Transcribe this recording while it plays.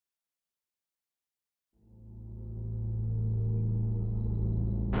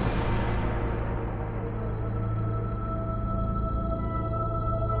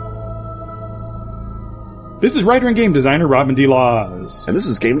This is writer and game designer Robin D. Laws. And this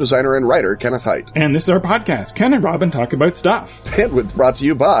is game designer and writer Kenneth Hite. And this is our podcast, Ken and Robin Talk About Stuff. And brought to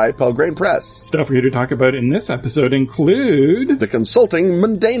you by Pelgrane Press. Stuff we're here to talk about in this episode include... The Consulting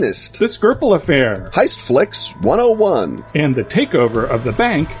Mundanist. The Skirple Affair. Heist Flicks 101. And the takeover of the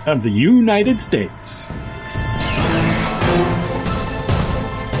Bank of the United States.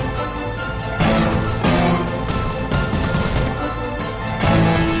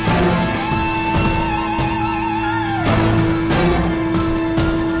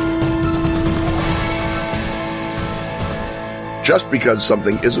 Just because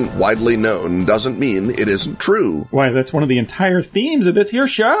something isn't widely known doesn't mean it isn't true. Why, that's one of the entire themes of this here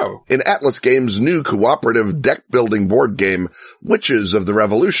show. In Atlas Games' new cooperative deck-building board game, Witches of the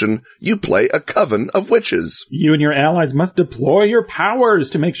Revolution, you play a coven of witches. You and your allies must deploy your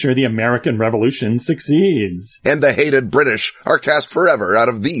powers to make sure the American Revolution succeeds. And the hated British are cast forever out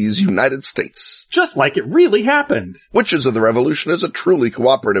of these United States. Just like it really happened. Witches of the Revolution is a truly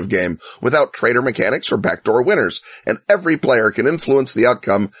cooperative game, without traitor mechanics or backdoor winners, and every player can influence the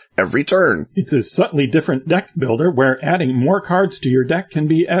outcome every turn. It's a subtly different deck builder where adding more cards to your deck can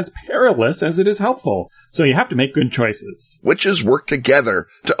be as perilous as it is helpful, so you have to make good choices. Witches work together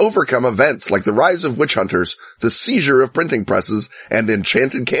to overcome events like the rise of witch hunters, the seizure of printing presses, and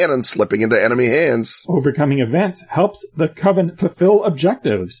enchanted cannons slipping into enemy hands. Overcoming events helps the Coven fulfill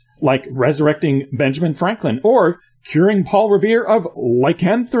objectives, like resurrecting Benjamin Franklin or curing Paul Revere of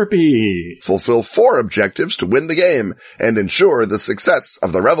lycanthropy. Fulfill 4 objectives to win the game and ensure the success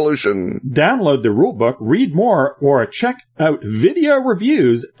of the revolution. Download the rulebook, read more, or check out video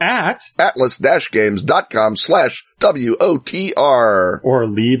reviews at atlas-games.com/WOTR. Or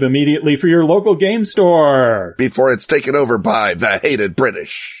leave immediately for your local game store before it's taken over by the hated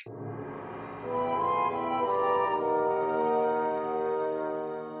British.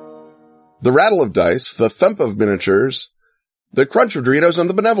 The rattle of dice, the thump of miniatures, the crunch of Doritos, and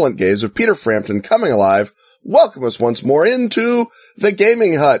the benevolent gaze of Peter Frampton coming alive welcome us once more into the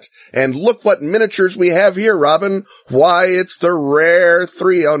gaming hut. And look what miniatures we have here, Robin. Why, it's the rare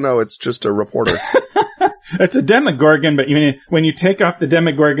 3. Oh no, it's just a reporter. It's a Demogorgon, but when you take off the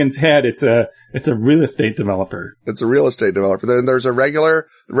Demogorgon's head, it's a real estate developer. It's a real estate developer. Then there's a regular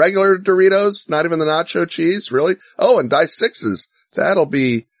Doritos, not even the nacho cheese, really? Oh, and dice 6s. That'll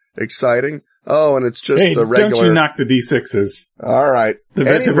be exciting. Oh, and it's just the regular... Don't you knock the D6s. All right. The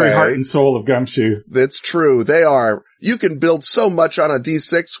very heart and soul of Gumshoe. That's true. They are. You can build so much on a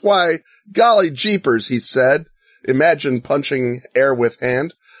D6. Why, golly jeepers, he said. Imagine punching air with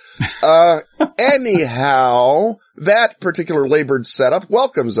hand. Anyhow, that particular labored setup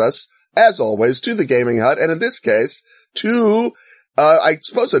welcomes us, as always, to the Gaming Hut, and in this case, to... I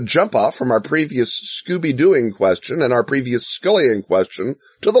suppose a jump off from our previous Scooby-Dooing question and our previous Scullying question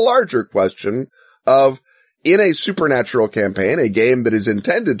to the larger question of, in a supernatural campaign, a game that is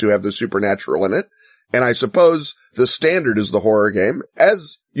intended to have the supernatural in it, and I suppose the standard is the horror game,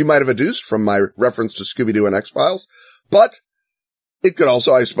 as you might have adduced from my reference to Scooby-Doo and X-Files, but it could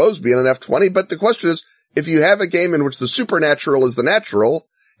also, I suppose, be in an F-20, but the question is, if you have a game in which the supernatural is the natural,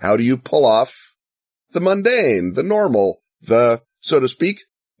 how do you pull off the mundane, the normal, the, so to speak,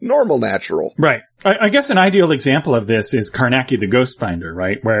 normal natural? Right. I guess an ideal example of this is Carnacki the Ghost Finder,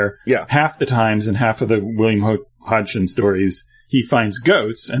 right? Where half the times in half of the William Hodgson stories, he finds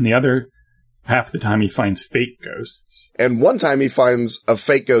ghosts, and the other half the time he finds fake ghosts. And one time he finds a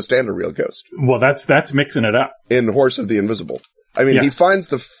fake ghost and a real ghost. Well, that's mixing it up. In Horse of the Invisible. I mean, he finds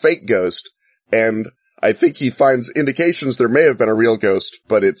the fake ghost, and I think he finds indications there may have been a real ghost,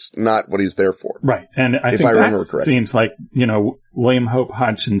 but it's not what he's there for. Right. And I think that seems like, William Hope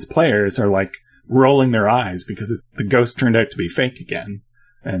Hodgson's players are like rolling their eyes because the ghost turned out to be fake again.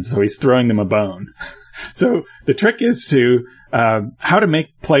 And so he's throwing them a bone. So the trick is to, how to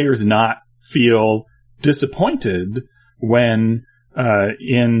make players not feel disappointed when,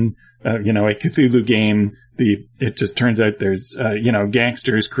 in, a Cthulhu game, it just turns out there's,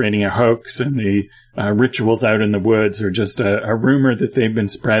 gangsters creating a hoax, and the rituals out in the woods are just a rumor that they've been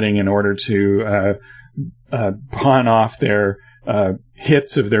spreading in order to pawn off their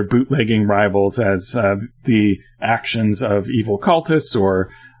hits of their bootlegging rivals as the actions of evil cultists,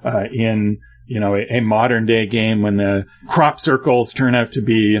 or in a modern day game when the crop circles turn out to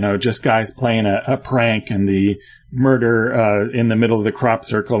be just guys playing a prank, and the murder in the middle of the crop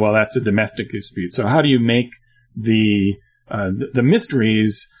circle, well, that's a domestic dispute. So how do you make the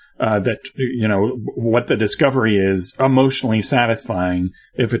mysteries that what the discovery is emotionally satisfying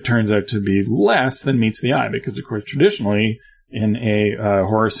if it turns out to be less than meets the eye? Because of course traditionally in a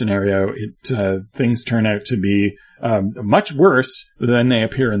horror scenario, things turn out to be much worse than they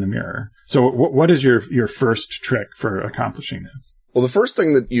appear in the mirror. So what is your first trick for accomplishing this? Well, the first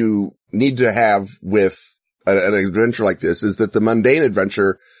thing that you need to have with an adventure like this is that the mundane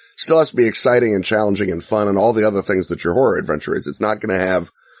adventure still has to be exciting and challenging and fun and all the other things that your horror adventure is. It's not going to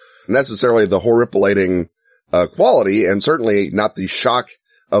have necessarily the horripilating quality, and certainly not the shock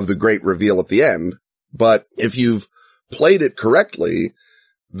of the great reveal at the end. But if you've played it correctly,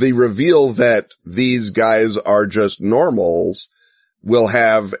 the reveal that these guys are just normals will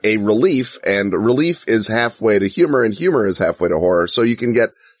have a relief, and relief is halfway to humor, and humor is halfway to horror. So you can get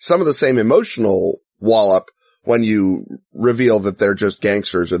some of the same emotional wallop when you reveal that they're just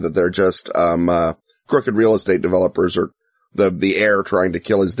gangsters, or that they're just crooked real estate developers, or the heir trying to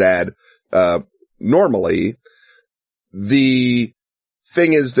kill his dad. Normally, the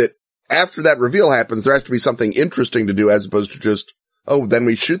thing is that after that reveal happens, there has to be something interesting to do, as opposed to just, oh, then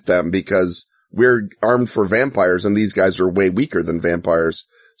we shoot them because we're armed for vampires and these guys are way weaker than vampires.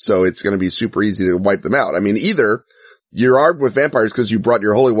 So it's going to be super easy to wipe them out. I mean, either you're armed with vampires because you brought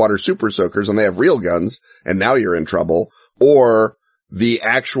your holy water super soakers and they have real guns and now you're in trouble, or the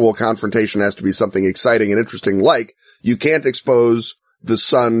actual confrontation has to be something exciting and interesting, like you can't expose the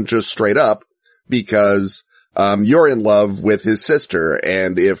son just straight up because you're in love with his sister,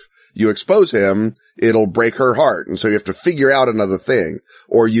 and if you expose him, it'll break her heart, and so you have to figure out another thing.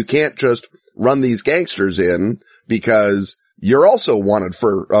 Or you can't just run these gangsters in because you're also wanted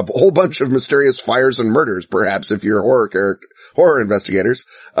for a whole bunch of mysterious fires and murders, perhaps, if you're horror investigators.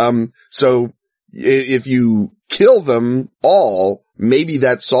 So if you kill them all, maybe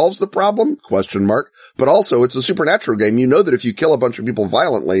that solves the problem? ? But also, it's a supernatural game. You know that if you kill a bunch of people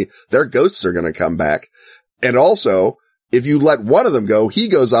violently, their ghosts are going to come back. And also, if you let one of them go, he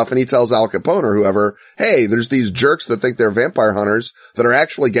goes off and he tells Al Capone or whoever, hey, there's these jerks that think they're vampire hunters that are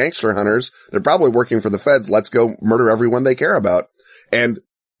actually gangster hunters. They're probably working for the feds. Let's go murder everyone they care about. And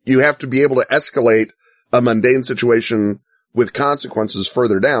you have to be able to escalate a mundane situation with consequences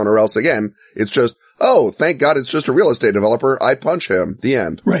further down, or else again, it's just, oh, thank God it's just a real estate developer. I punch him. The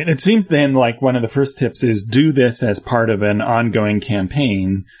end. Right. It seems then like one of the first tips is do this as part of an ongoing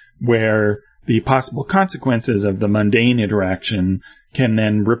campaign where the possible consequences of the mundane interaction can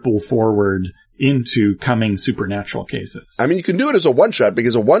then ripple forward into coming supernatural cases. I mean, you can do it as a one-shot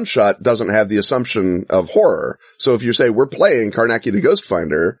because a one-shot doesn't have the assumption of horror. So if you say, we're playing Carnacki the Ghost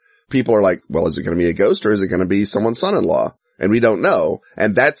Finder, people are like, well, is it going to be a ghost or is it going to be someone's son-in-law? And we don't know.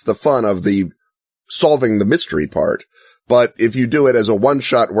 And that's the fun of the solving the mystery part. But if you do it as a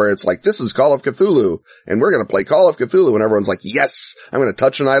one-shot where it's like, this is Call of Cthulhu, and we're going to play Call of Cthulhu, and everyone's like, yes, I'm going to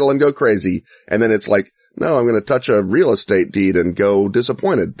touch an idol and go crazy. And then it's like, no, I'm going to touch a real estate deed and go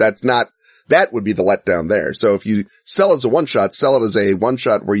disappointed. That would be the letdown there. So if you sell it as a one-shot, sell it as a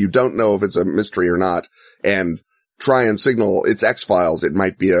one-shot where you don't know if it's a mystery or not, and try and signal it's X-Files. It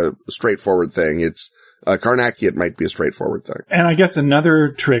might be a straightforward thing. It's Carnacki, it might be a straightforward thing. And I guess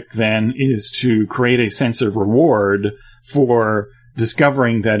another trick then is to create a sense of reward for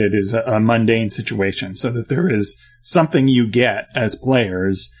discovering that it is a mundane situation, so that there is something you get as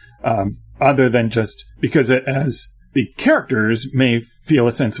players, other than just because as the characters may feel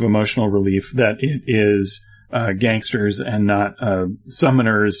a sense of emotional relief that it is gangsters and not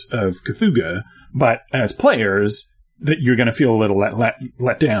summoners of Cthulhu, but as players that you're going to feel a little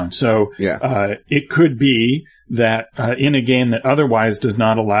let down. So it could be that in a game that otherwise does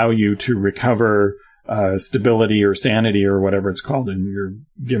not allow you to recover stability or sanity or whatever it's called in your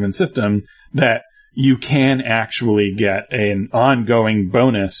given system, that you can actually get an ongoing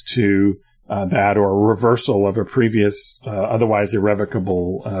bonus to that, or a reversal of a previous otherwise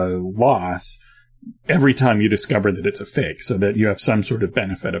irrevocable loss every time you discover that it's a fake, so that you have some sort of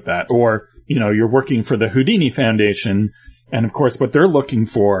benefit of that. Or, you're working for the Houdini Foundation, and of course what they're looking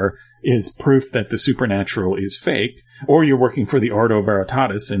for is proof that the supernatural is fake. Or you're working for the Ordo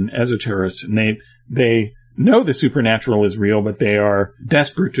Veritatis in Esoterus, and they know the supernatural is real, but they are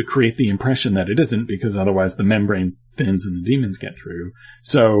desperate to create the impression that it isn't, because otherwise the membrane thins and the demons get through.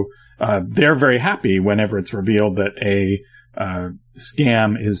 So they're very happy whenever it's revealed that a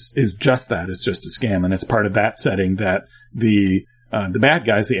scam is just that. It's just a scam, and it's part of that setting that the bad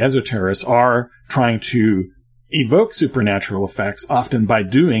guys, the Esoterists, are trying to evoke supernatural effects, often by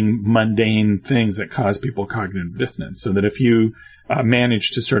doing mundane things that cause people cognitive dissonance. So that if you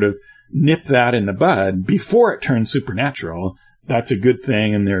manage to sort of nip that in the bud before it turns supernatural, that's a good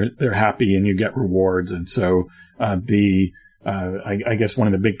thing, and they're happy, and you get rewards. And so I guess one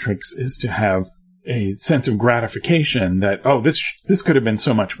of the big tricks is to have a sense of gratification that, oh, this could have been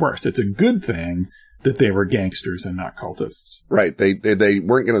so much worse. It's a good thing that they were gangsters and not cultists. Right. They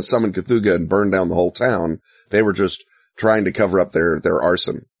weren't going to summon Cthulhu and burn down the whole town. They were just trying to cover up their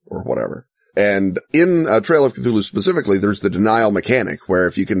arson. or whatever. And in Trail of Cthulhu specifically, there's the denial mechanic, where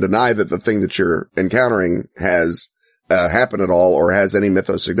if you can deny that the thing that you're encountering has happened at all or has any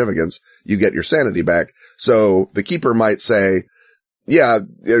mythos significance, you get your sanity back. So the keeper might say, yeah,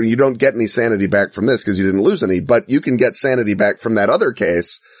 you don't get any sanity back from this because you didn't lose any, but you can get sanity back from that other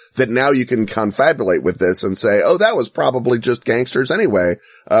case that now you can confabulate with this and say, oh, that was probably just gangsters anyway.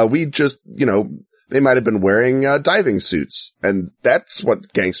 We just, they might have been wearing diving suits, and that's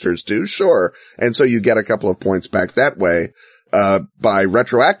what gangsters do, sure. And so you get a couple of points back that way by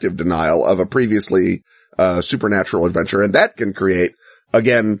retroactive denial of a previously supernatural adventure, and that can create,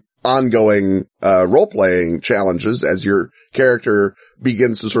 again, ongoing role-playing challenges as your character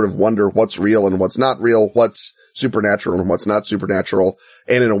begins to sort of wonder what's real and what's not real, what's supernatural and what's not supernatural,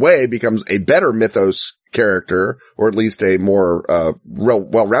 and in a way becomes a better mythos character, or at least a more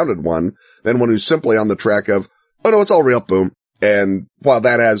well-rounded one, than one who's simply on the track of, oh no, it's all real, boom. And while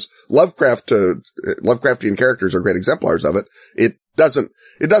that has Lovecraftian characters are great exemplars of it, it doesn't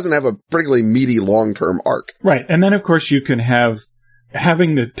have a particularly meaty long-term arc. Right. And then of course you can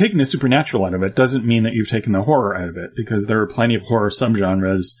taking the supernatural out of it doesn't mean that you've taken the horror out of it, because there are plenty of horror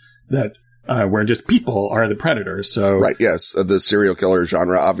subgenres that where just people are the predators. So right, yes, the serial killer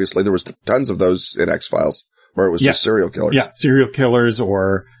genre. Obviously, there was tons of those in X-Files where it was just serial killers. Yeah, serial killers,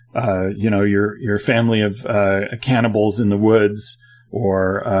 or your family of cannibals in the woods,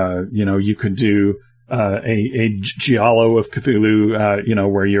 or you could do a Giallo of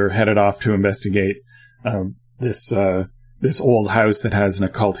Cthulhu, where you're headed off to investigate this old house that has an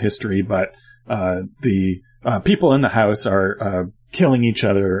occult history, but the people in the house are killing each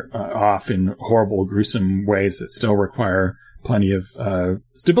other off in horrible, gruesome ways that still require plenty of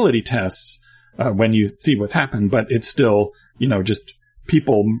stability tests when you see what's happened. But it's still, just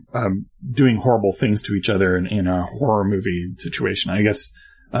people doing horrible things to each other in a horror movie situation. I guess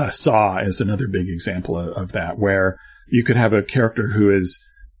Saw is another big example of that, where you could have a character who is,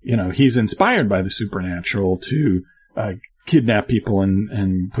 he's inspired by the supernatural to kidnap people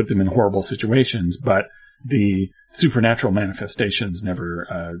and put them in horrible situations, but the supernatural manifestations never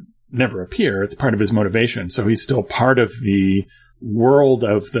appear. It's part of his motivation. So he's still part of the world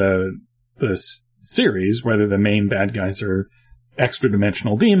of the series, whether the main bad guys are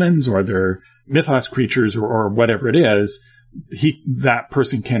extra-dimensional demons or they're mythos creatures or whatever it is. That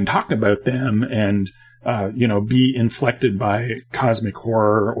person can talk about them and be inflected by cosmic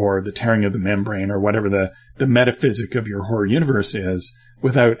horror or the tearing of the membrane or whatever the metaphysic of your horror universe is,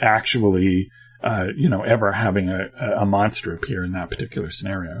 without actually ever having a monster appear in that particular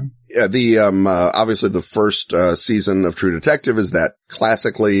scenario. Yeah, obviously the first season of True Detective is that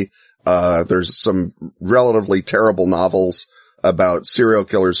classically, there's some relatively terrible novels about serial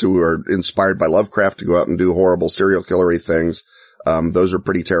killers who are inspired by Lovecraft to go out and do horrible serial killery things. Those are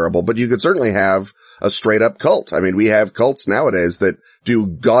pretty terrible, but you could certainly have a straight up cult. I mean, we have cults nowadays that do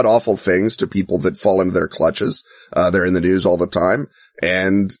god awful things to people that fall into their clutches. They're in the news all the time.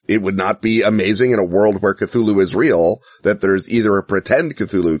 And it would not be amazing in a world where Cthulhu is real that there's either a pretend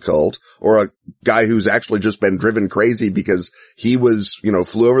Cthulhu cult or a guy who's actually just been driven crazy because he was,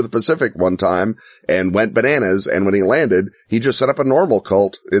 flew over the Pacific one time and went bananas. And when he landed, he just set up a normal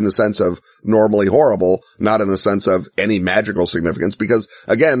cult in the sense of normally horrible, not in the sense of any magical significance. Because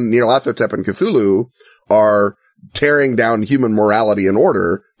again, Nyarlathotep and Cthulhu are tearing down human morality and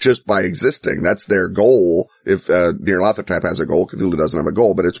order just by existing. That's their goal. If Nyarlathotep has a goal, Cthulhu doesn't have a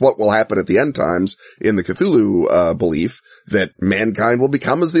goal, but it's what will happen at the end times in the Cthulhu belief, that mankind will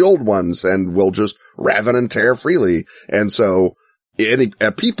become as the old ones and will just raven and tear freely. And so any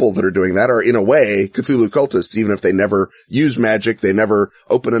people that are doing that are in a way Cthulhu cultists, even if they never use magic, they never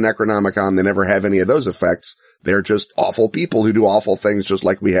open an Necronomicon, they never have any of those effects. They're just awful people who do awful things, just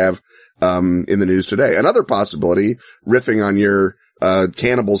like we have in the news today. Another possibility, riffing on your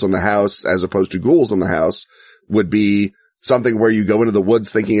cannibals in the house as opposed to ghouls in the house, would be something where you go into the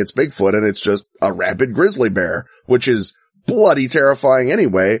woods thinking it's Bigfoot and it's just a rabid grizzly bear, which is bloody terrifying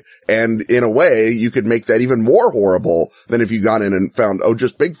anyway. And in a way, you could make that even more horrible than if you got in and found, oh,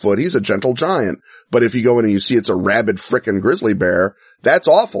 just Bigfoot, he's a gentle giant. But if you go in and you see it's a rabid frickin' grizzly bear, that's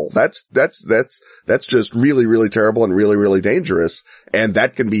awful. That's just really, really terrible and really, really dangerous. And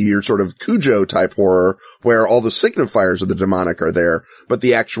that can be your sort of Cujo type horror where all the signifiers of the demonic are there, but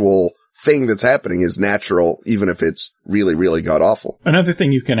the actual thing that's happening is natural, even if it's really, really god awful. Another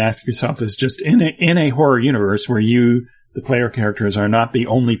thing you can ask yourself is just in a horror universe where the player characters are not the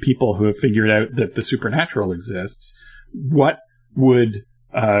only people who have figured out that the supernatural exists, what would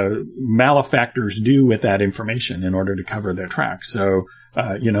malefactors do with that information in order to cover their tracks? So,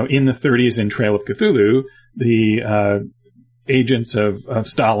 in the 30s in Trail of Cthulhu, agents of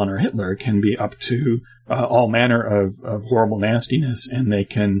Stalin or Hitler can be up to all manner of horrible nastiness, and they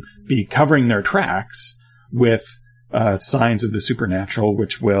can be covering their tracks with signs of the supernatural,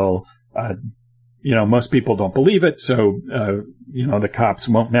 which will, most people don't believe it, so, the cops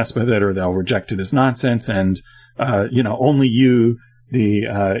won't mess with it, or they'll reject it as nonsense, and, only you,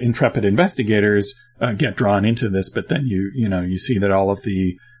 the intrepid investigators, get drawn into this, but then you see that all of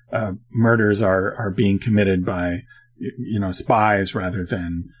the murders are being committed by, spies rather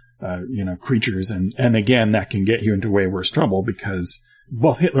than, creatures. And again, that can get you into way worse trouble because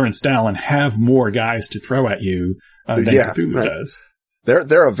both Hitler and Stalin have more guys to throw at you than Cthulhu does.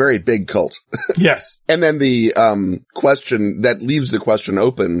 They're a very big cult. Yes. And then the question that leaves the question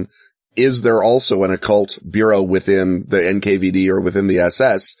open, is there also an occult bureau within the NKVD or within the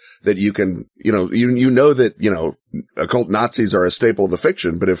SS that you can, that, occult Nazis are a staple of the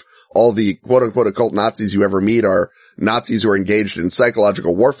fiction, but if all the quote unquote occult Nazis you ever meet are Nazis who are engaged in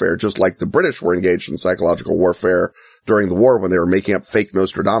psychological warfare, just like the British were engaged in psychological warfare during the war when they were making up fake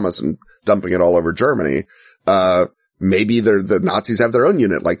Nostradamus and dumping it all over Germany, maybe the Nazis have their own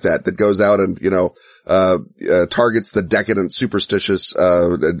unit like that goes out and, targets the decadent, superstitious,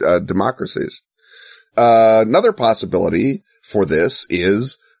 democracies. Another possibility for this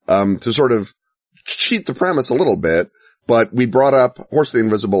is, to sort of cheat the premise a little bit, but we brought up Horse of the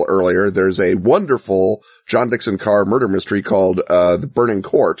Invisible earlier. There's a wonderful John Dickson Carr murder mystery called, The Burning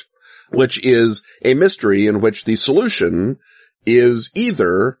Court, which is a mystery in which the solution is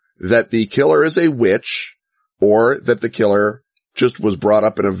either that the killer is a witch, or that the killer just was brought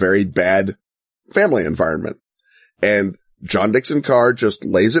up in a very bad family environment. And John Dickson Carr just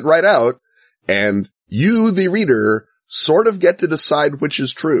lays it right out, and you, the reader, sort of get to decide which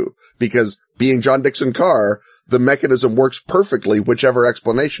is true. Because being John Dickson Carr, the mechanism works perfectly whichever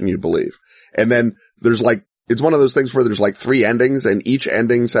explanation you believe. And then there's it's one of those things where there's 3 endings, and each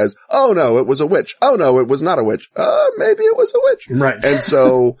ending says, oh no, it was a witch. Oh no, it was not a witch. Maybe it was a witch. Right. And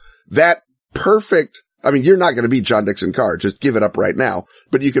so that perfect, you're not going to be John Dickson Carr. Just give it up right now.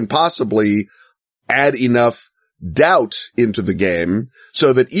 But you can possibly add enough doubt into the game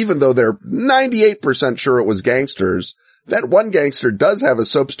so that even though they're 98% sure it was gangsters, that one gangster does have a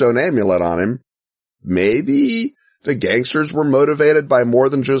soapstone amulet on him. Maybe the gangsters were motivated by more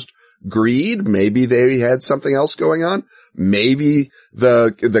than just greed. Maybe they had something else going on. Maybe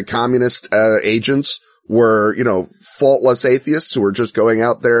the communist agents were, faultless atheists who were just going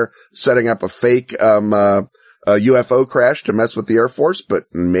out there setting up a fake a UFO crash to mess with the Air Force. But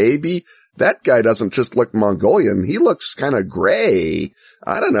maybe that guy doesn't just look Mongolian. He looks kind of gray.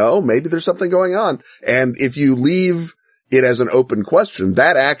 I don't know. Maybe there's something going on. And if you leave it as an open question,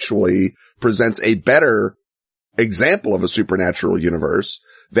 that actually presents a better example of a supernatural universe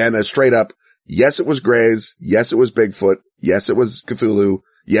than a straight up, yes, it was Greys, yes, it was Bigfoot, yes, it was Cthulhu,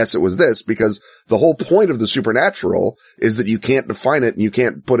 yes, it was this, because the whole point of the supernatural is that you can't define it and you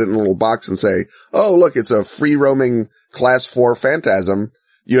can't put it in a little box and say, oh, look, it's a free roaming class 4 phantasm.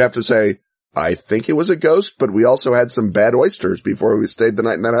 You have to say, I think it was a ghost, but we also had some bad oysters before we stayed the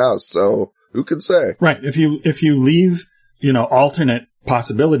night in that house. So who can say? Right. If you leave, alternate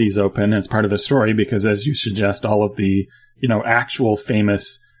possibilities open as part of the story, because as you suggest, all of the, actual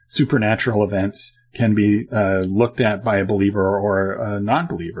famous supernatural events can be looked at by a believer or a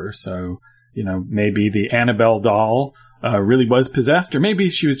non-believer. So, maybe the Annabelle doll really was possessed, or maybe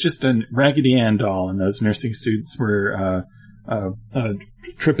she was just a Raggedy Ann doll and those nursing students were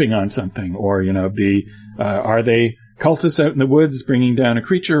tripping on something, or, are they cultists out in the woods bringing down a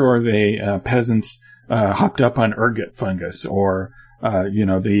creature, or are they peasants hopped up on ergot fungus, or,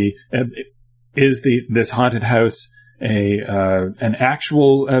 is this haunted house an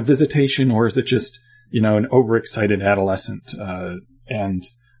actual visitation, or is it just, an overexcited adolescent? And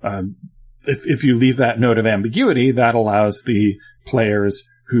if you leave that note of ambiguity, that allows the players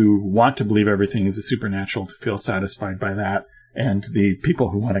who want to believe everything is a supernatural to feel satisfied by that. And the people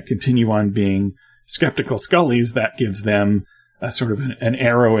who want to continue on being skeptical Scullies, that gives them a sort of an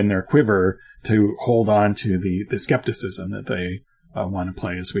arrow in their quiver to hold on to the skepticism that they want to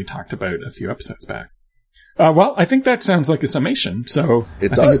play, as we talked about a few episodes back. Well, I think that sounds like a summation. So I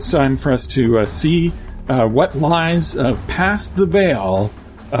think it's time for us to see what lies past the veil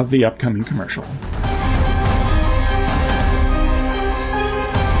of the upcoming commercial.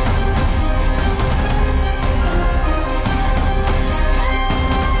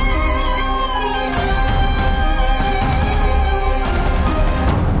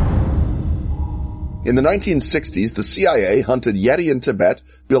 In the 1960s, the CIA hunted Yeti in Tibet,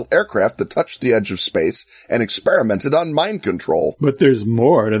 built aircraft that touched the edge of space, and experimented on mind control. But there's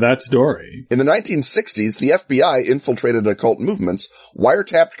more to that story. In the 1960s, the FBI infiltrated occult movements,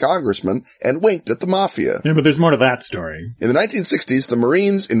 wiretapped congressmen, and winked at the mafia. Yeah, but there's more to that story. In the 1960s, the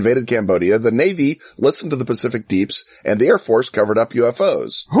Marines invaded Cambodia, the Navy listened to the Pacific Deeps, and the Air Force covered up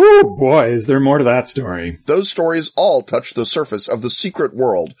UFOs. Oh boy, is there more to that story. Those stories all touch the surface of the secret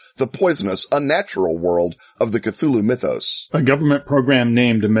world, the poisonous, unnatural world of the Cthulhu mythos. A government program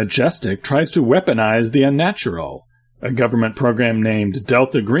named Majestic tries to weaponize the unnatural. A government program named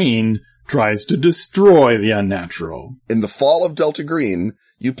Delta Green tries to destroy the unnatural. In The Fall of Delta Green,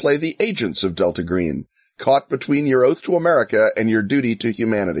 you play the agents of Delta Green, caught between your oath to America and your duty to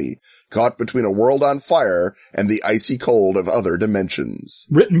humanity, caught between a world on fire and the icy cold of other dimensions.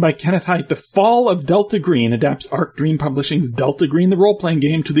 Written by Kenneth Hite, The Fall of Delta Green adapts Arc Dream Publishing's Delta Green the role-playing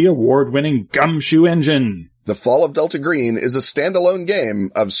game to the award-winning Gumshoe engine. The Fall of Delta Green is a standalone game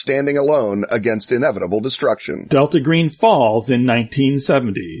of standing alone against inevitable destruction. Delta Green falls in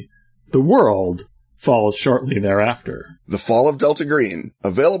 1970. The world falls shortly thereafter. The Fall of Delta Green,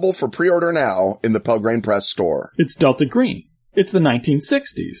 available for pre-order now in the Pelgrane Press store. It's Delta Green. It's the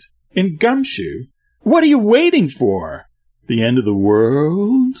 1960s. In Gumshoe. What are you waiting for? The end of the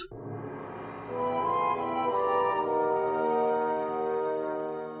world?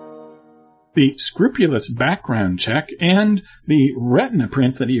 The scrupulous background check and the retina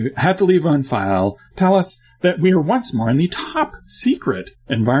prints that you had to leave on file tell us that we are once more in the top secret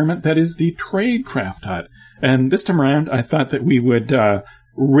environment that is the Tradecraft Hut. And this time around, I thought that we would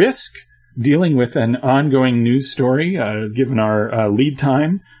risk dealing with an ongoing news story, given our lead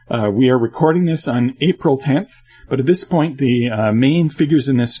time. We are recording this on April 10th, but at this point, the main figures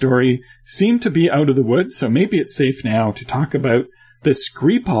in this story seem to be out of the woods, so maybe it's safe now to talk about the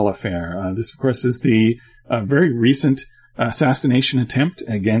Skripal affair. This, of course, is the very recent assassination attempt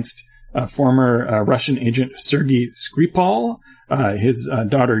against former Russian agent Sergei Skripal, his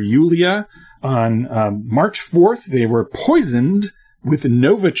daughter Yulia. On March 4th, they were poisoned with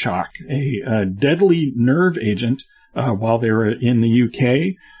Novichok, a deadly nerve agent, while they were in the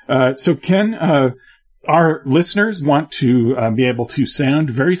UK. So Ken, our listeners want to be able to sound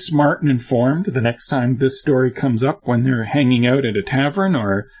very smart and informed the next time this story comes up when they're hanging out at a tavern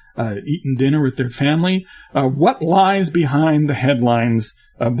or eating dinner with their family. What lies behind the headlines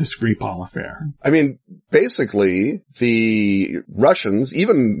of the Skripal affair? I mean, basically, the Russians,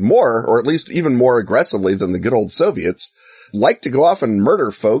 even more, or at least even more aggressively than the good old Soviets, like to go off and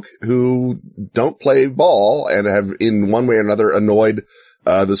murder folk who don't play ball and have in one way or another annoyed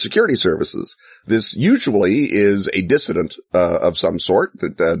the security services. This usually is a dissident of some sort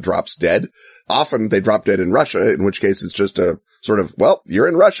that drops dead. Often they drop dead in Russia, in which case it's just a sort of, well, you're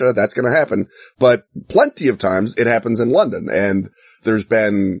in Russia, that's going to happen. But plenty of times it happens in London. And there's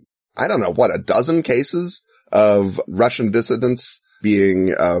been, I don't know, a dozen cases of Russian dissidents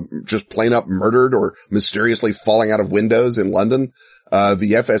being just plain up murdered or mysteriously falling out of windows in London.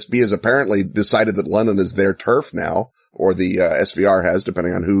 The FSB has apparently decided that London is their turf now, or the SVR has,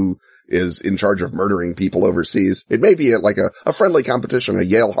 depending on who is in charge of murdering people overseas. It may be like a friendly competition, a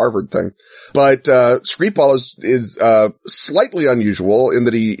Yale-Harvard thing. But Skripal is slightly unusual in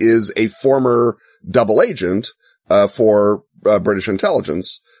that he is a former double agent for British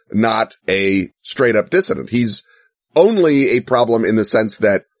intelligence, not a straight-up dissident. He's only a problem in the sense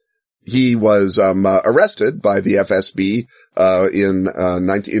that he was arrested by the FSB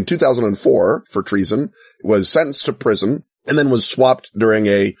in 2004 for treason, was sentenced to prison, and then was swapped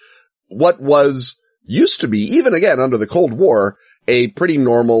during what was used to be, even again under the Cold War, a pretty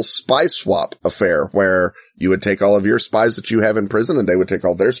normal spy swap affair where you would take all of your spies that you have in prison and they would take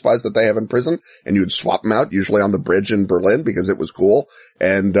all their spies that they have in prison and you would swap them out, usually on the bridge in Berlin because it was cool.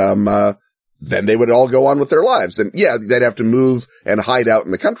 And then they would all go on with their lives. And yeah, they'd have to move and hide out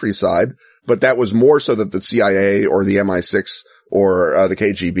in the countryside, but that was more so that the CIA or the MI6 or the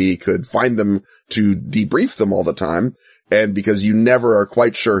KGB could find them to debrief them all the time. And because you never are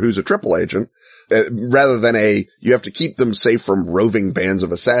quite sure who's a triple agent, rather than you have to keep them safe from roving bands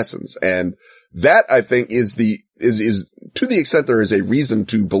of assassins. And that, I think, is to the extent there is a reason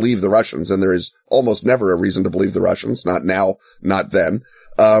to believe the Russians, and there is almost never a reason to believe the Russians, not now, not then.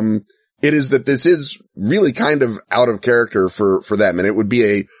 It is that this is really kind of out of character for them, and it would be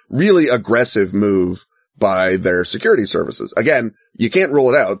a really aggressive move by their security services. Again, you can't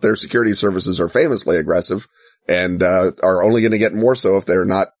rule it out. Their security services are famously aggressive and are only going to get more so if they're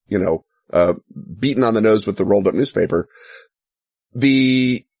not, beaten on the nose with the rolled up newspaper.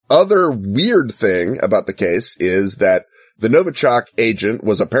 The other weird thing about the case is that the Novichok agent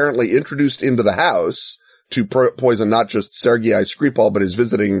was apparently introduced into the house to poison not just Sergei Skripal, but his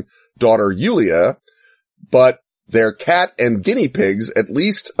visiting daughter Yulia. But their cat and guinea pigs, at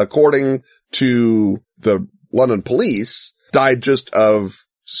least according to the London police, died just of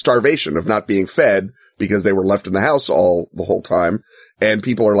starvation, of not being fed, because they were left in the house the whole time. And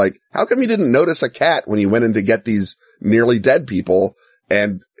people are like, how come you didn't notice a cat when you went in to get these nearly dead people?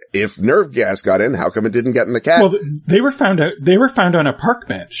 And if nerve gas got in, how come it didn't get in the cat? Well, they were found on a park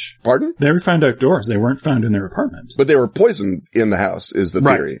bench. Pardon? They were found outdoors. They weren't found in their apartment. But they were poisoned in the house, is the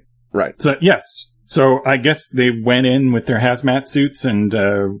theory. Right. So, yes. So I guess they went in with their hazmat suits and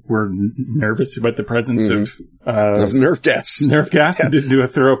were nervous about the presence of nerve gas. Nerve gas, and didn't do a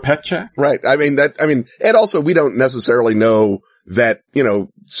thorough pet check. Right. And also we don't necessarily know that,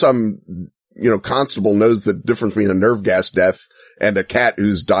 some, constable knows the difference between a nerve gas death and a cat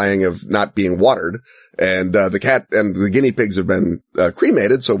who's dying of not being watered. And the cat and the guinea pigs have been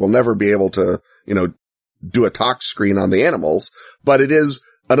cremated, so we'll never be able to, do a tox screen on the animals. But it is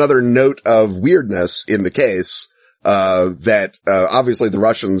another note of weirdness in the case, that, obviously the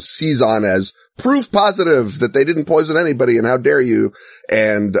Russians seize on as proof positive that they didn't poison anybody, and how dare you.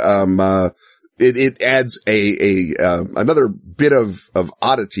 And, it adds another bit of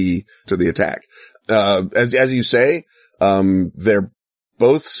oddity to the attack. As you say, they're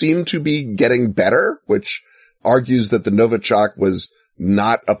both seem to be getting better, which argues that the Novichok was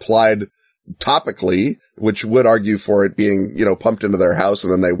not applied topically, which would argue for it being, pumped into their house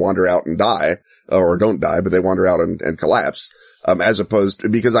and then they wander out and die, or don't die, but they wander out and collapse, as opposed to,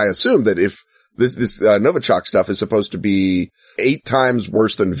 because I assume that if this Novichok stuff is supposed to be 8 times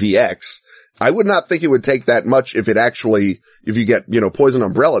worse than VX, I would not think it would take that much if you get, poison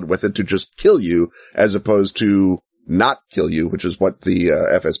umbrellaed with it to just kill you, as opposed to not kill you, which is what the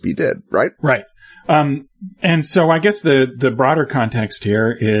FSB did, right? Right. And so I guess the broader context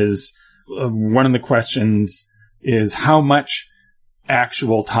here is, one of the questions is how much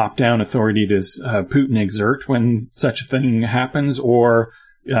actual top-down authority does Putin exert when such a thing happens? Or,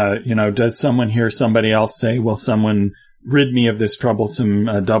 does someone hear somebody else say, will someone rid me of this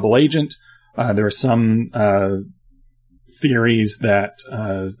troublesome double agent? There are some theories that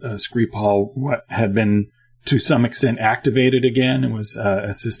Skripal had been to some extent activated again and was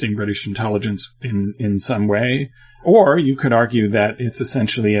assisting British intelligence in some way. Or you could argue that it's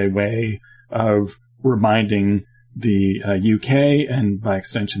essentially a way of reminding the UK and by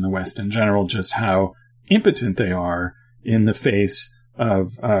extension the West in general just how impotent they are in the face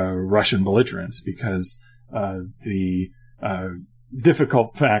of Russian belligerence, because the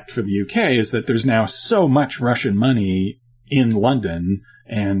difficult fact for the UK is that there's now so much Russian money in London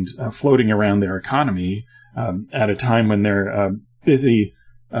and floating around their economy at a time when they're busy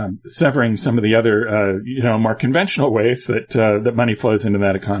severing some of the other, more conventional ways that money flows into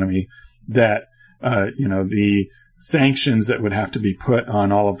that economy, that, the sanctions that would have to be put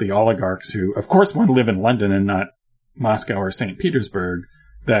on all of the oligarchs who, of course, want to live in London and not Moscow or St. Petersburg,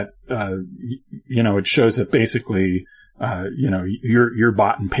 that, it shows that basically, you're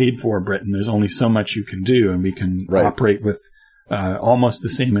bought and paid for, Britain. There's only so much you can do, and we can operate with, almost the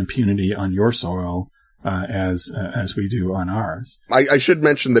same impunity on your soil, as we do on ours. I should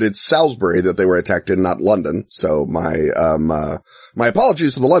mention that it's Salisbury that they were attacked in, not London. So my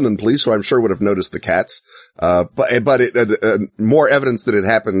apologies to the London police, who I'm sure would have noticed the cats. But more evidence that it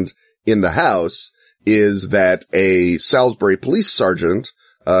happened in the house is that a Salisbury police sergeant,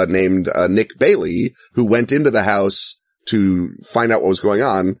 named, Nick Bailey, who went into the house to find out what was going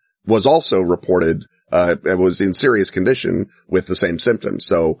on, was also reported was in serious condition with the same symptoms.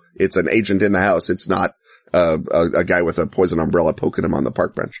 So it's an agent in the house. It's not a guy with a poison umbrella poking him on the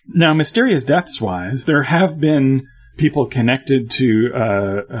park bench. Now, mysterious deaths wise, there have been people connected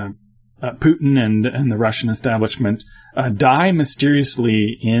to Putin and the Russian establishment die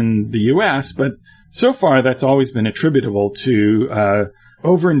mysteriously in the U.S., but so far that's always been attributable to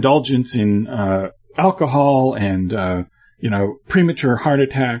overindulgence in alcohol and premature heart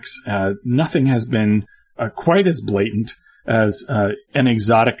attacks. Nothing has been quite as blatant as an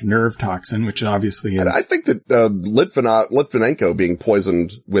exotic nerve toxin, which obviously is. And I think that Litvinenko being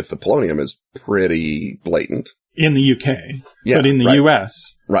poisoned with the polonium is pretty blatant. In the UK. Yeah, but in the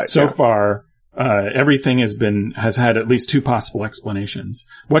US, so far, everything has had at least 2 possible explanations.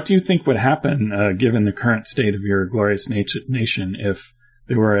 What do you think would happen, given the current state of your glorious nation, if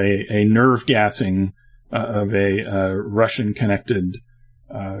there were a nerve gassing of a Russian-connected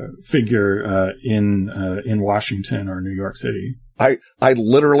figure in Washington or New York City? I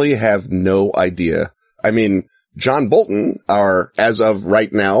literally have no idea. I mean, John Bolton, our, as of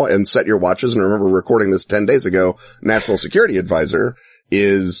right now, and set your watches, and remember recording this 10 days ago, national security advisor,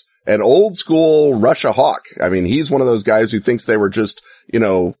 is an old school Russia hawk. I mean, he's one of those guys who thinks they were just,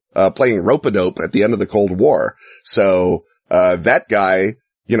 playing rope-a-dope at the end of the Cold War. So, that guy,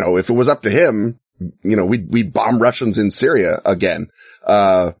 if it was up to him, we'd bomb Russians in Syria again.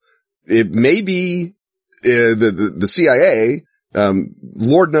 It may be, the CIA,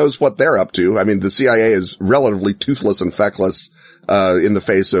 Lord knows what they're up to. I mean, the CIA is relatively toothless and feckless, in the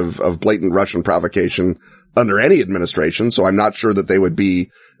face of blatant Russian provocation under any administration. So I'm not sure that they would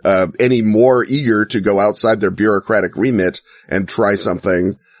be, any more eager to go outside their bureaucratic remit and try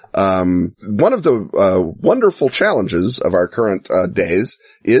something. One of the, wonderful challenges of our current, days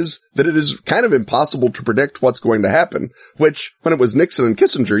is that it is kind of impossible to predict what's going to happen, which when it was Nixon and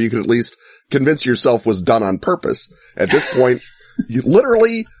Kissinger, you could at least convince yourself was done on purpose. At this point,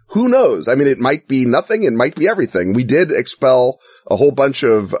 literally, who knows? I mean, it might be nothing. It might be everything. We did expel a whole bunch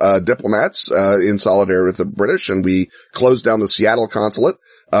of, diplomats, in solidarity with the British, and we closed down the Seattle consulate.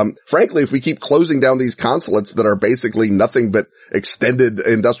 Frankly, if we keep closing down these consulates that are basically nothing but extended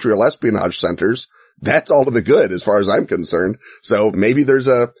industrial espionage centers, that's all to the good as far as I'm concerned. So maybe there's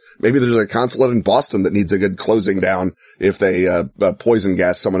a consulate in Boston that needs a good closing down if they, poison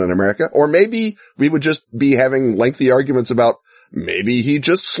gas someone in America. Or maybe we would just be having lengthy arguments about maybe he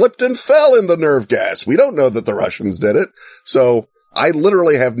just slipped and fell in the nerve gas. We don't know that the Russians did it. So I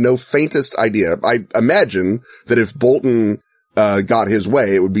literally have no faintest idea. I imagine that if Bolton got his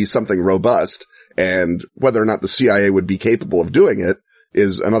way, it would be something robust, and whether or not the CIA would be capable of doing it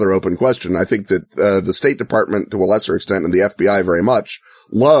is another open question. I think that the State Department, to a lesser extent, and the FBI very much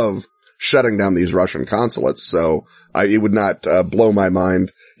love shutting down these Russian consulates. So it would not blow my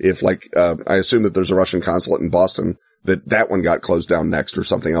mind if, I assume that there's a Russian consulate in Boston, that one got closed down next, or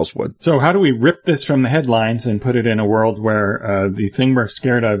something else would. So how do we rip this from the headlines and put it in a world where the thing we're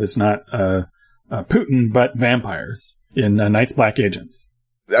scared of is not Putin, but vampires in Night's Black Agents?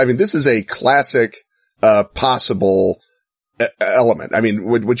 I mean, this is a classic possible element. I mean,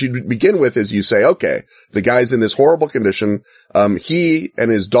 what you begin with is you say, okay, the guy's in this horrible condition. He and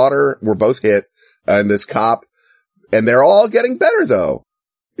his daughter were both hit, and this cop, and they're all getting better, though.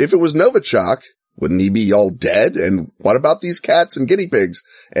 If it was Novichok, wouldn't he be all dead? And what about these cats and guinea pigs?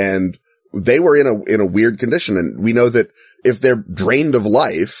 And they were in a weird condition. And we know that if they're drained of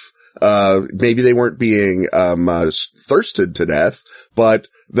life, maybe they weren't being, thirsted to death, but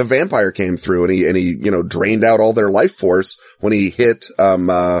the vampire came through and he, drained out all their life force when he hit,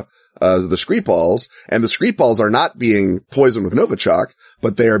 the Skripals. And the Skripals are not being poisoned with Novichok,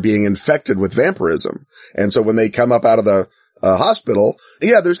 but they are being infected with vampirism. And so when they come up out of the hospital,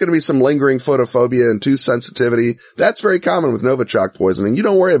 there's going to be some lingering photophobia and tooth sensitivity. That's very common with Novichok poisoning. You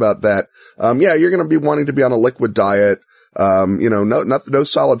don't worry about that. You're going to be wanting to be on a liquid diet. No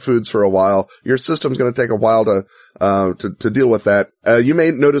solid foods for a while. Your system's going to take a while to deal with that. You may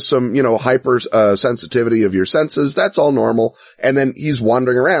notice some, hyper, sensitivity of your senses. That's all normal. And then he's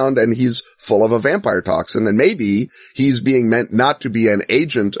wandering around and he's full of a vampire toxin, and maybe he's being meant not to be an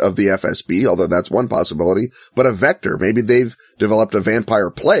agent of the FSB, although that's one possibility, but a vector. Maybe they've developed a vampire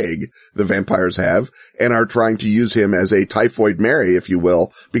plague, the vampires have, and are trying to use him as a typhoid Mary, if you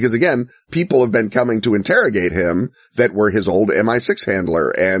will, because again, people have been coming to interrogate him that were his old MI6 handler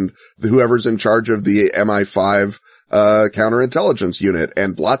and whoever's in charge of the MI5 counterintelligence unit,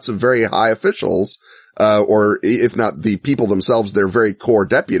 and lots of very high officials, or if not the people themselves, they're very core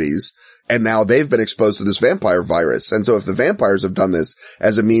deputies. And now they've been exposed to this vampire virus. And so if the vampires have done this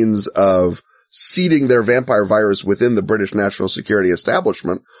as a means of seeding their vampire virus within the British national security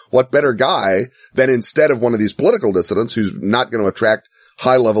establishment, what better guy than, instead of one of these political dissidents who's not going to attract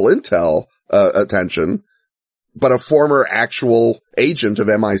high level intel, attention, but a former actual agent of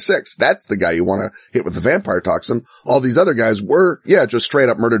MI6. That's the guy you want to hit with the vampire toxin. All these other guys were, just straight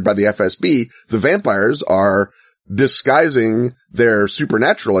up murdered by the FSB. The vampires are disguising their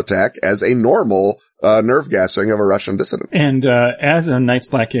supernatural attack as a normal, nerve gassing of a Russian dissident. And, as a Night's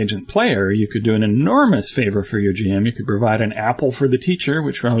Black Agent player, you could do an enormous favor for your GM. You could provide an apple for the teacher,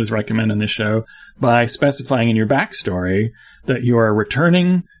 which we always recommend on this show, by specifying in your backstory that you are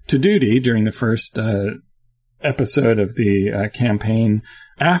returning to duty during the first, episode of the campaign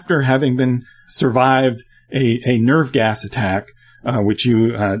after having been survived a nerve gas attack, which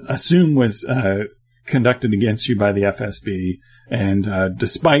you assume was conducted against you by the FSB, and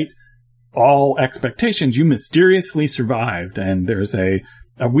despite all expectations, you mysteriously survived. And there's a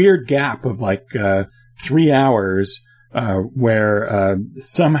weird gap of 3 hours where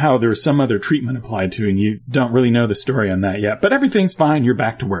somehow there's some other treatment applied to, and you don't really know the story on that yet. But everything's fine. You're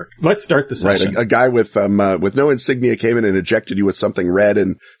back to work. Let's start the session. Right. A guy with no insignia came in and ejected you with something red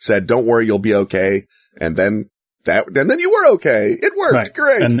and said, "Don't worry, you'll be okay." And then you were okay. It worked. Right.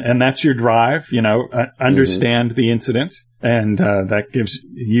 Great. And that's your drive, understand the incident. And that gives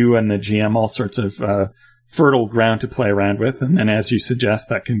you and the GM all sorts of fertile ground to play around with. And then, as you suggest,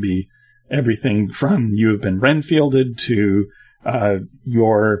 that can be everything from you have been Renfielded to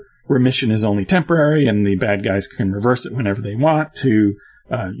your remission is only temporary and the bad guys can reverse it whenever they want to,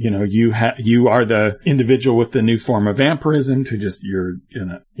 you are the individual with the new form of vampirism to just you're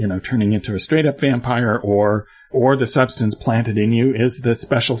turning into a straight up vampire, or the substance planted in you is the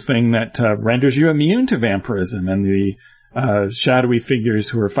special thing that renders you immune to vampirism, and the shadowy figures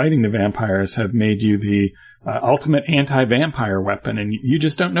who are fighting the vampires have made you the ultimate anti-vampire weapon, and you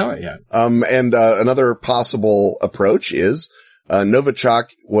just don't know it yet. Another possible approach is Novichok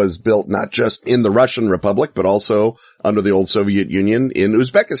was built not just in the Russian Republic, but also under the old Soviet Union in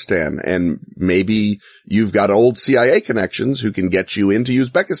Uzbekistan. And maybe you've got old CIA connections who can get you into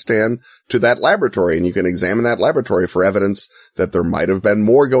Uzbekistan to that laboratory, and you can examine that laboratory for evidence that there might have been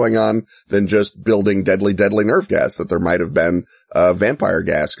more going on than just building deadly nerve gas, that there might have been vampire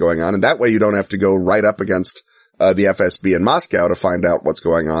gas going on. And that way you don't have to go right up against the FSB in Moscow to find out what's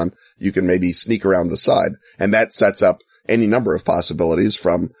going on. You can maybe sneak around the side. And that sets up any number of possibilities,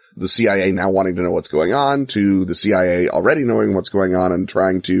 from the CIA now wanting to know what's going on to the CIA already knowing what's going on and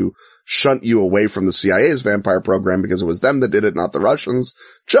trying to shunt you away from the CIA's vampire program because it was them that did it, not the Russians,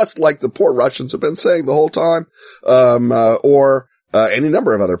 just like the poor Russians have been saying the whole time, or any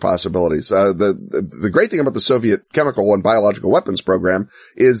number of other possibilities. The great thing about the Soviet chemical and biological weapons program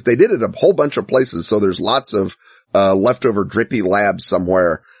is they did it a whole bunch of places, so there's lots of leftover drippy labs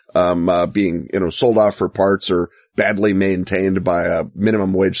somewhere being, sold off for parts or badly maintained by a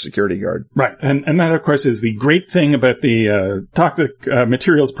minimum wage security guard. Right. And that, of course, is the great thing about the toxic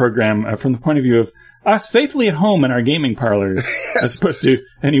materials program from the point of view of us safely at home in our gaming parlors, yes, as opposed to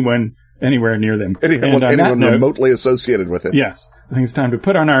anyone anywhere near them. Anyone remotely associated with it. Yes. I think it's time to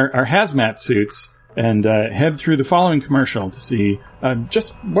put on our hazmat suits and head through the following commercial to see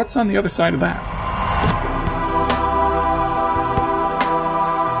just what's on the other side of that.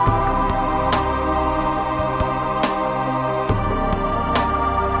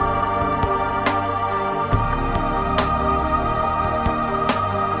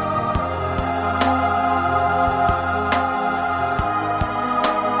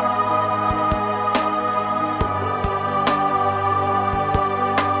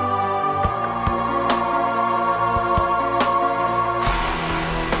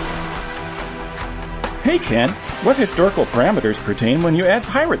 Hey Ken, what historical parameters pertain when you add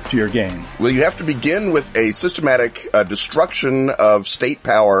pirates to your game? Well, you have to begin with a systematic destruction of state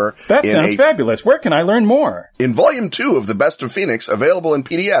power. That sounds fabulous. Where can I learn more? In Volume 2 of The Best of Phoenix, available in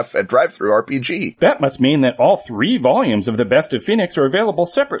PDF at DriveThruRPG. That must mean that all 3 volumes of The Best of Phoenix are available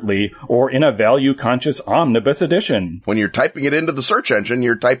separately or in a value-conscious omnibus edition. When you're typing it into the search engine,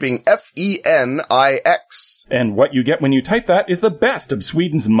 you're typing F-E-N-I-X. And what you get when you type that is the best of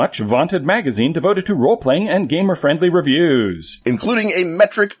Sweden's much-vaunted magazine devoted to role-playing and gamer-friendly reviews. Including a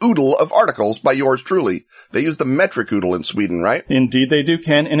metric oodle of articles by yours truly. They use the metric oodle in Sweden, right? Indeed they do,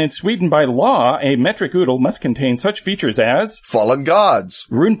 Ken. And in Sweden, by law, a metric oodle must contain such features as Fallen Gods,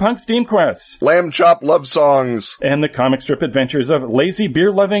 Runepunk Steam Quests, Lamb Chop Love Songs, and the comic strip adventures of lazy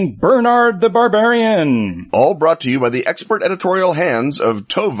beer-loving Bernard the Barbarian. All brought to you by the expert editorial hands of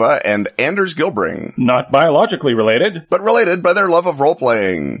Tova and Anders Gilbring. Not biologically related, but related by their love of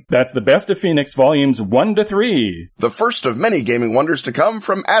role-playing. That's The Best of Phoenix, Volumes 1 to 3. The first of many gaming wonders to come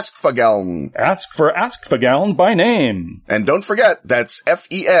from Askfageln. Ask for Askfageln by name. And don't forget, that's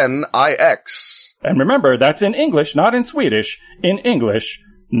F-E-N-I-X. And remember, that's in English, not in Swedish. In English,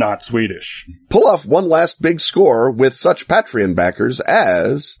 not Swedish. Pull off one last big score with such Patreon backers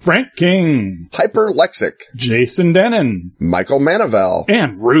as Frank King, Hyperlexic, Jason Denon, Michael Manivel,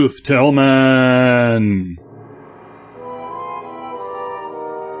 and Ruth Tillman.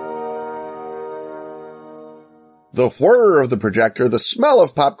 The whir of the projector, the smell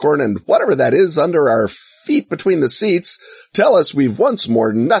of popcorn, and whatever that is under our feet between the seats tell us we've once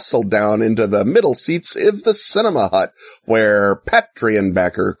more nestled down into the middle seats of the Cinema Hut, where Patreon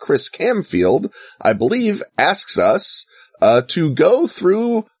backer Chris Camfield, I believe, asks us to go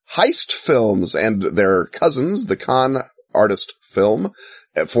through heist films and their cousins, the Con Artist film,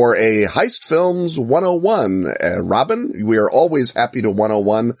 for a Heist Films 101. Robin, we are always happy to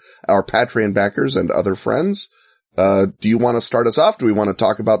 101 our Patreon backers and other friends. Do you want to start us off? Do we want to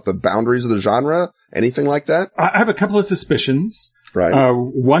talk about the boundaries of the genre? Anything like that? I have a couple of suspicions. Right.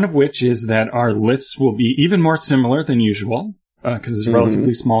 One of which is that our lists will be even more similar than usual, because it's a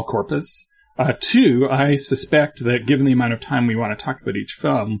relatively small corpus. Two, I suspect that given the amount of time we want to talk about each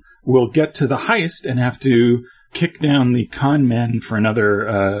film, we'll get to the heist and have to kick down the con men for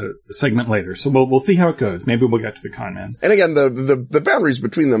another segment later. So we'll see how it goes. Maybe we'll get to the con men. And again, the boundaries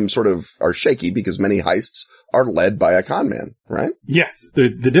between them sort of are shaky because many heists are led by a con man, right? Yes. The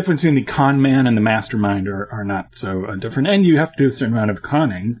difference between the con man and the mastermind are not so different. And you have to do a certain amount of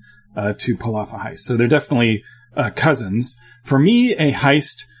conning to pull off a heist. So they're definitely cousins. For me, a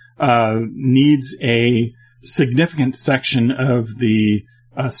heist needs a significant section of the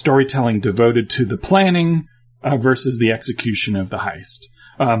storytelling devoted to the planning versus the execution of the heist.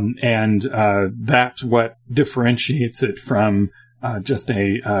 And that's what differentiates it from just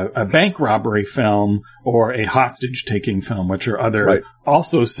a bank robbery film or a hostage-taking film, which are other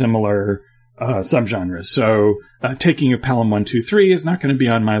also similar subgenres. So Taking of Pelham 123 is not going to be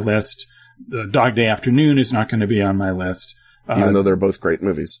on my list. Dog Day Afternoon is not going to be on my list. Even though they're both great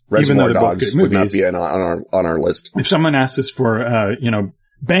movies. Reservoir Dogs would not be on our list. If someone asks us for,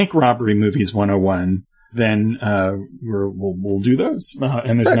 bank robbery movies 101, then we'll do those,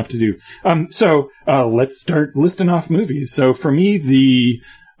 and there's enough to do. So let's start listing off movies. So for me,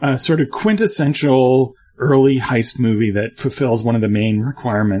 the sort of quintessential early heist movie that fulfills one of the main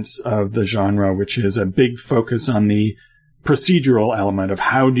requirements of the genre, which is a big focus on the procedural element of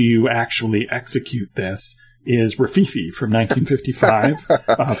how do you actually execute this, is Rififi from 1955.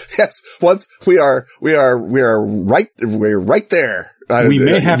 Yes, once we're right there. We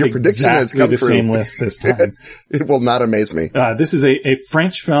may have your prediction has come the true. Same list this time. It will not amaze me. This is a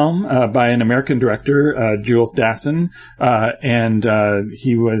French film by an American director, Jules Dassin, and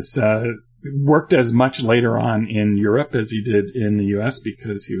he was worked as much later on in Europe as he did in the U.S.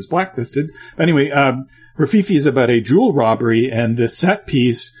 because he was blacklisted. Anyway, Rififi is about a jewel robbery, and the set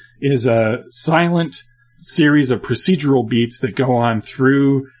piece is a silent series of procedural beats that go on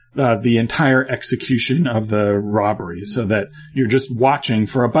through the entire execution of the robbery, so that you're just watching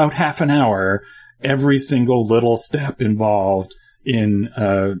for about half an hour every single little step involved in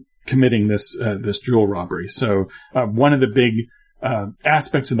committing this jewel robbery. So one of the big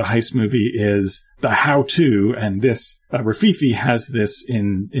aspects of the heist movie is the how-to, and this Rififi has this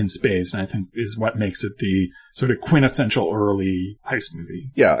in spades, and I think is what makes it the sort of quintessential early heist movie.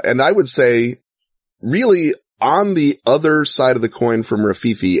 Yeah, and I would say really on the other side of the coin from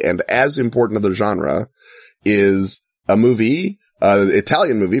Rififi, and as important to the genre, is a movie,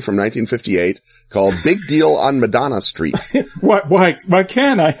 Italian movie from 1958 called Big Deal on Madonna Street. Why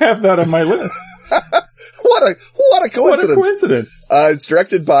can't I have that on my list? What a coincidence. What a coincidence. It's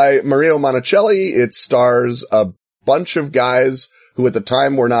directed by Mario Monicelli. It stars a bunch of guys who at the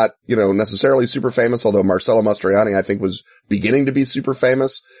time were not, necessarily super famous, although Marcello Mastroianni, I think, was beginning to be super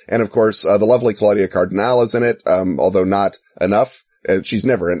famous. And of course, the lovely Claudia Cardinale is in it, although not enough. She's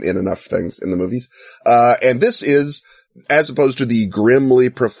never in enough things in the movies. And this is, as opposed to the grimly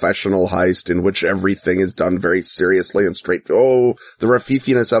professional heist in which everything is done very seriously and straight, the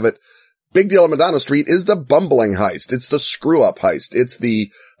Rififiness of it. Big Deal on Madonna Street is the bumbling heist. It's the screw-up heist. It's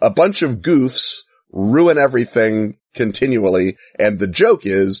a bunch of goofs ruin everything continually, and the joke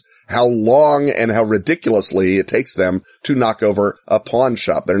is how long and how ridiculously it takes them to knock over a pawn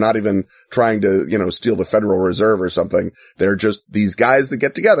shop. They're not even trying to, steal the Federal Reserve or something. They're just these guys that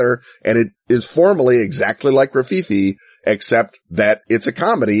get together, and it is formally exactly like Rififi, except that it's a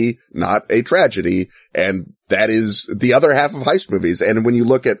comedy, not a tragedy, and that is the other half of heist movies. And when you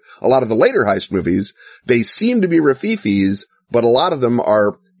look at a lot of the later heist movies, they seem to be Rififis, but a lot of them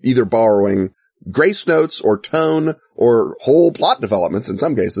are either borrowing grace notes or tone or whole plot developments in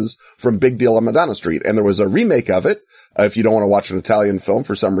some cases from Big Deal on Madonna Street. And there was a remake of it, if you don't want to watch an Italian film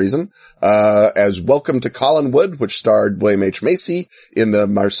for some reason, as Welcome to Collinwood, which starred William H. Macy in the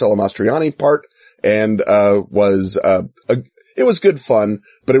Marcello Mastroianni part, and it was good fun,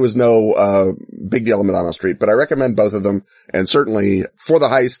 but it was no Big Deal on Madonna Street. But I recommend both of them, and certainly for the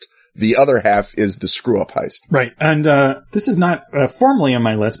heist, the other half is the screw-up heist. Right. And this is not formally on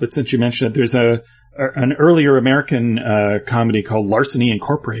my list, but since you mentioned it, there's an earlier American comedy called Larceny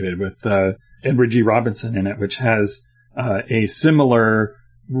Incorporated with Edward G. Robinson in it, which has a similar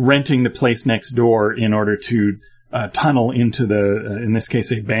renting the place next door in order to tunnel into in this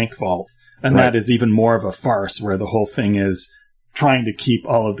case, a bank vault. And that is even more of a farce, where the whole thing is trying to keep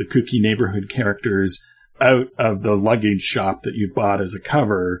all of the kooky neighborhood characters out of the luggage shop that you've bought as a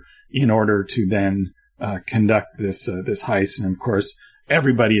cover in order to then conduct this heist. And of course,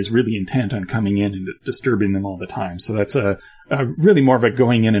 everybody is really intent on coming in and disturbing them all the time. So that's a really more of a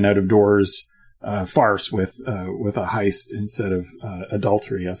going in and out of doors farce with a heist instead of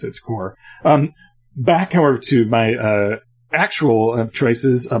adultery as its core. Back, however, to my actual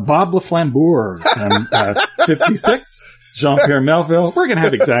choices, Bob LaFlambour from 56, Jean-Pierre Melville. We're going to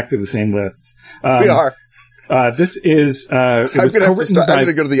have exactly the same lists. We are. This is, I'm going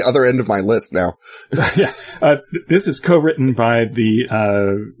to go to the other end of my list now. Yeah. This is co-written by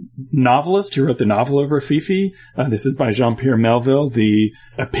the, novelist who wrote the novel over Fifi. This is by Jean-Pierre Melville, the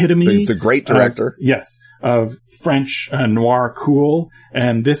epitome. The great director. Yes. Of French noir cool.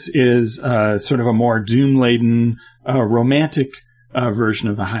 And this is, sort of a more doom-laden, romantic, version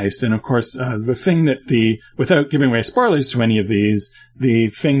of the heist. And of course, the thing that without giving away spoilers to any of these, the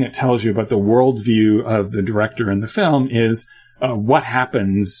thing that tells you about the worldview of the director in the film is, what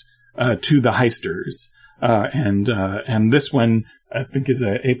happens, to the heisters. And this one, I think, is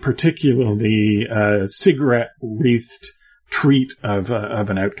a particularly, cigarette-wreathed treat of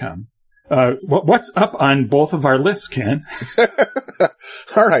an outcome. What's up on both of our lists, Ken?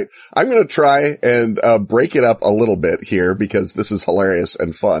 All right. I'm going to try and break it up a little bit here because this is hilarious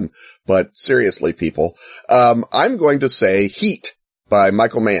and fun. But seriously, people, I'm going to say Heat by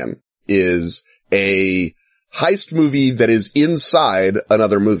Michael Mann is a heist movie that is inside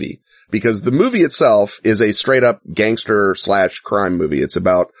another movie, because the movie itself is a straight up gangster / crime movie. It's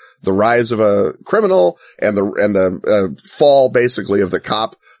about the rise of a criminal and the fall basically of the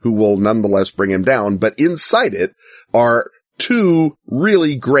cop who will nonetheless bring him down. But inside it are two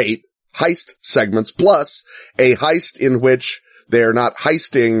really great heist segments, plus a heist in which they're not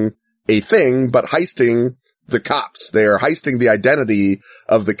heisting a thing, but heisting the cops. They are heisting the identity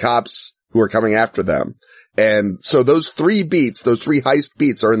of the cops who are coming after them. And so those three heist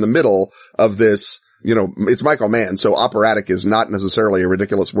beats are in the middle of this, it's Michael Mann, so operatic is not necessarily a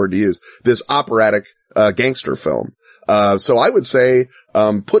ridiculous word to use, this operatic gangster film. So I would say,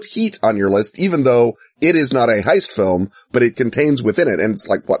 put Heat on your list, even though it is not a heist film, but it contains within it, and it's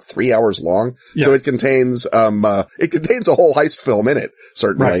 3 hours long? Yes. So it contains a whole heist film in it,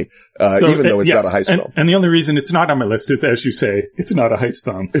 certainly, right. Even though it's not a heist film. And the only reason it's not on my list is, as you say, it's not a heist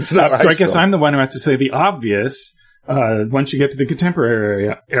film. It's not a heist film. So I guess I'm the one who has to say the obvious, once you get to the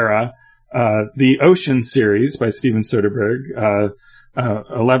contemporary era, the Ocean series by Steven Soderbergh,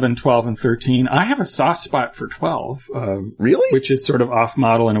 11, 12, and 13. I have a soft spot for 12. Really? Which is sort of off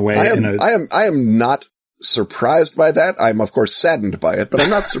model in a way. I am not surprised by that. I'm of course saddened by it, but I'm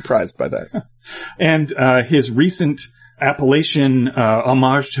not surprised by that. And, his recent Appalachian,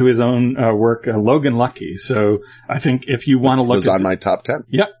 homage to his own, work, Logan Lucky. So I think if you want to look at... It was on my top 10.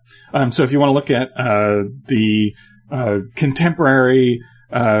 Yep. So if you want to look at, the, contemporary,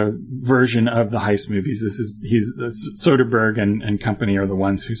 version of the heist movies. Soderbergh and company are the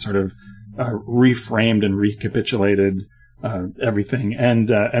ones who sort of, reframed and recapitulated, everything. And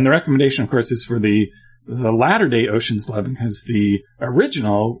the recommendation, of course, is for the latter day Ocean's 11, because the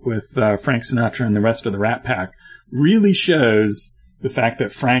original with, Frank Sinatra and the rest of the Rat Pack really shows the fact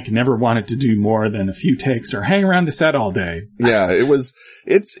that Frank never wanted to do more than a few takes or hang around the set all day. Yeah,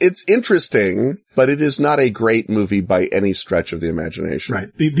 it's interesting, but it is not a great movie by any stretch of the imagination. Right.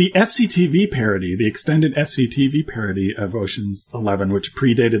 The SCTV parody, the extended SCTV parody of Ocean's 11, which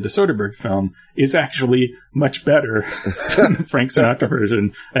predated the Soderbergh film, is actually much better than the Frank Sinatra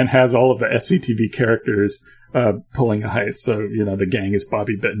version and has all of the SCTV characters, pulling a heist. So, the gang is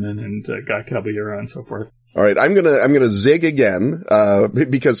Bobby Bittman and Guy Caballero and so forth. All right, I'm gonna zig again,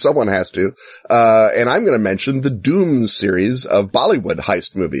 because someone has to, and I'm gonna mention the Doom series of Bollywood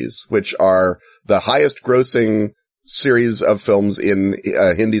heist movies, which are the highest grossing series of films in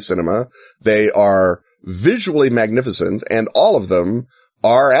Hindi cinema. They are visually magnificent, and all of them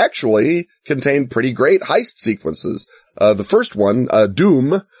are actually contain pretty great heist sequences. The first one,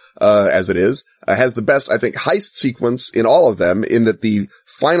 Doom, as it is, has the best, I think, heist sequence in all of them, in that the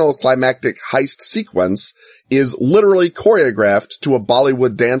final climactic heist sequence is literally choreographed to a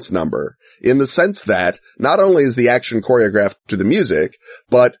Bollywood dance number, in the sense that not only is the action choreographed to the music,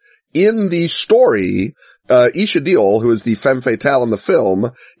 but in the story, Isha Deol, who is the femme fatale in the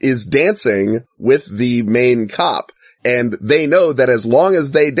film, is dancing with the main cop. And they know that as long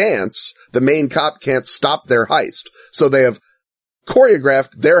as they dance, the main cop can't stop their heist. So they have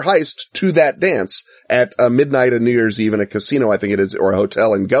choreographed their heist to that dance at midnight on New Year's Eve in a casino, I think it is, or a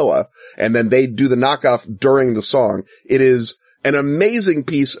hotel in Goa. And then they do the knockoff during the song. It is an amazing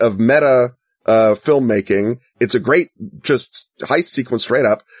piece of meta filmmaking. It's a great just heist sequence straight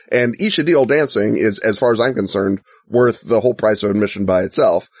up. And Isha Deol dancing is, as far as I'm concerned, worth the whole price of admission by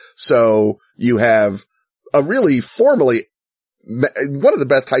itself. So you have a really formally one of the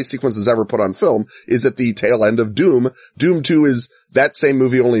best heist sequences ever put on film is at the tail end of Doom. Doom 2 is that same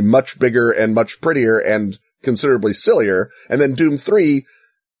movie, only much bigger and much prettier and considerably sillier. And then Doom 3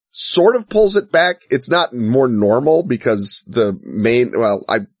 sort of pulls it back. It's not more normal because the main, well,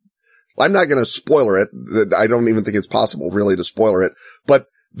 I'm not going to spoiler it. I don't even think it's possible really to spoiler it, but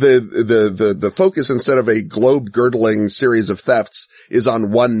the focus, instead of a globe-girdling series of thefts, is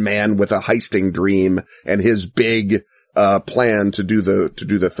on one man with a heisting dream and his big plan to do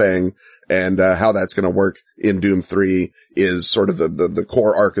the thing, and how that's going to work in Doom 3 is sort of the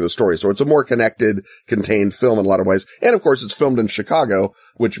core arc of the story. So it's a more connected, contained film in a lot of ways. And of course it's filmed in Chicago,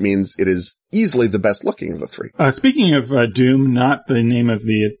 which means it is easily the best looking of the three. Speaking of Doom, not the name of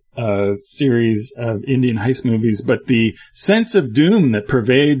the series of Indian heist movies, but the sense of doom that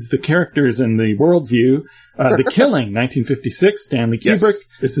pervades the characters and the worldview. The Killing, 1956, Stanley Kubrick. Yes.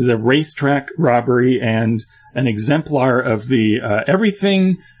 This is a racetrack robbery and an exemplar of the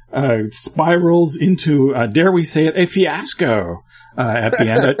everything spirals into, dare we say it, a fiasco at the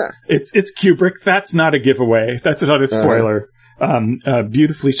end. It's Kubrick. That's not a giveaway. That's not a spoiler.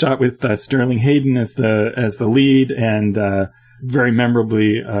 Beautifully shot with Sterling Hayden as the lead, and very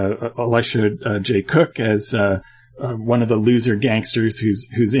memorably Elisha J. Cook as one of the loser gangsters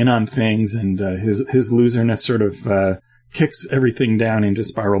who's in on things, and his loserness sort of kicks everything down into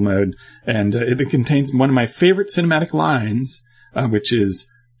spiral mode. And it contains one of my favorite cinematic lines, which is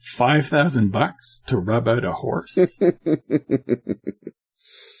 $5,000 to rub out a horse.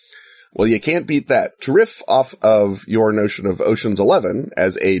 Well, you can't beat that. To riff off of your notion of Ocean's 11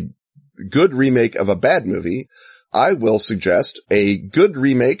 as a good remake of a bad movie, I will suggest a good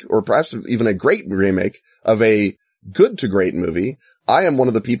remake, or perhaps even a great remake, of a good to great movie. I am one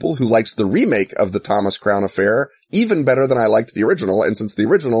of the people who likes the remake of the Thomas Crown Affair even better than I liked the original, and since the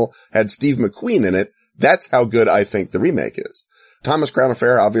original had Steve McQueen in it, that's how good I think the remake is. Thomas Crown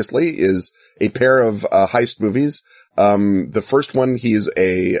Affair, obviously, is a pair of heist movies. The first one, he's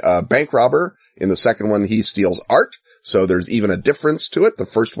a bank robber. In the second one, he steals art. So there's even a difference to it. The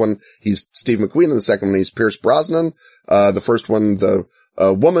first one, he's Steve McQueen, and the second one, he's Pierce Brosnan. The first one, the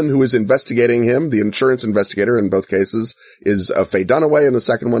woman who is investigating him, the insurance investigator in both cases, is Faye Dunaway. In the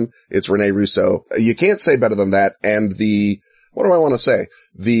second one, it's Rene Russo. You can't say better than that. And what do I want to say?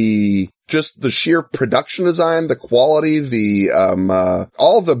 Just the sheer production design, the quality,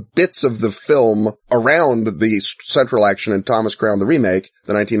 all the bits of the film around the central action in Thomas Crown, the remake,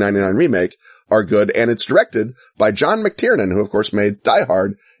 the 1999 remake, are good, and it's directed by John McTiernan, who of course made Die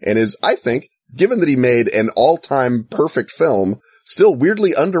Hard, and is, I think, given that he made an all-time perfect film, still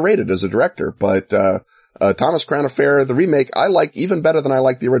weirdly underrated as a director. But Thomas Crown Affair, the remake, I like even better than I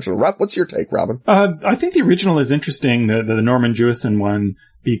like the original. What's your take, Robin? I think the original is interesting, the Norman Jewison one,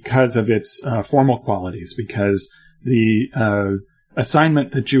 because of its formal qualities, because the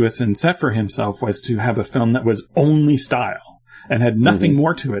assignment that Jewison set for himself was to have a film that was only style and had nothing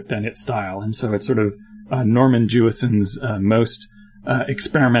more to it than its style. And so it's sort of Norman Jewison's most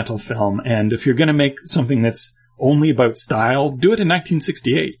experimental film. And if you're going to make something that's only about style, do it in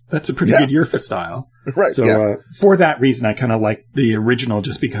 1968. That's a pretty good year for style. Right. So for that reason, I kind of like the original,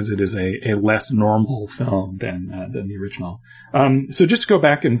 just because it is a less normal film than the original. So just to go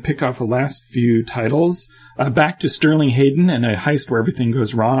back and pick off the last few titles, back to Sterling Hayden and a heist where everything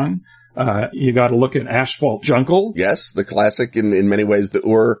goes wrong. You got to look at Asphalt Jungle. Yes, the classic in many ways, the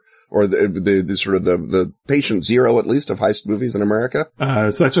or the sort of the patient zero, at least, of heist movies in America. So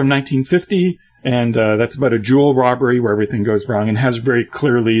that's from 1950. And that's about a jewel robbery where everything goes wrong, and has very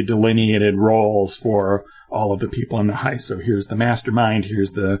clearly delineated roles for all of the people in the heist. So here's the mastermind,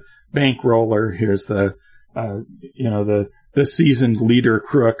 here's the bankroller, here's the seasoned leader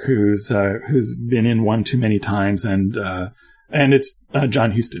crook who's been in one too many times, and it's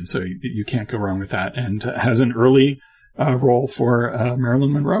John Huston, so you can't go wrong with that, and has an early role for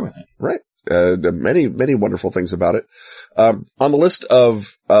Marilyn Monroe in it. Right. Many, many wonderful things about it. On the list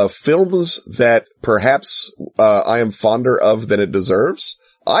of films that perhaps I am fonder of than it deserves,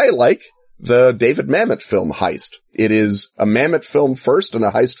 I like the David Mamet film Heist. It is a Mamet film first and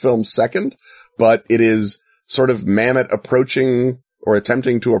a heist film second, but it is sort of Mamet approaching or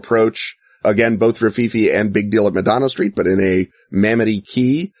attempting to approach, again, both Rififi and Big Deal at Madonna Street, but in a Mamet-y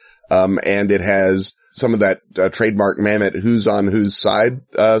key. And it has some of that trademark Mamet who's on whose side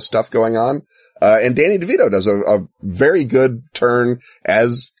stuff going on. And Danny DeVito does a very good turn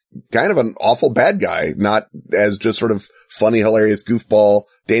as kind of an awful bad guy, not as just sort of funny, hilarious goofball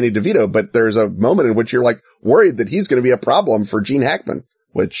Danny DeVito, but there's a moment in which you're like worried that he's going to be a problem for Gene Hackman,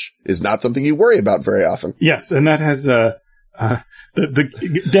 which is not something you worry about very often. Yes, and that has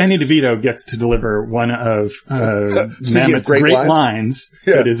Danny DeVito gets to deliver one of Mamet's great lines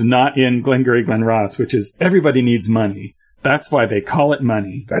that is not in Glengarry Glen Ross, which is, everybody needs money. That's why they call it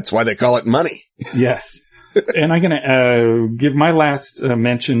money. That's why they call it money. Yes. And I'm going to give my last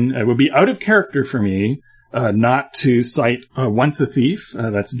mention. It would be out of character for me not to cite Once a Thief.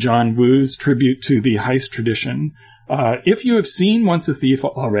 That's John Woo's tribute to the heist tradition. If you have seen Once a Thief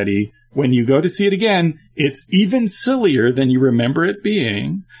already, when you go to see it again, it's even sillier than you remember it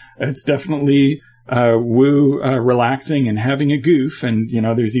being. It's definitely Woo relaxing and having a goof. And,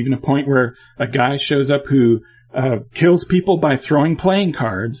 there's even a point where a guy shows up who kills people by throwing playing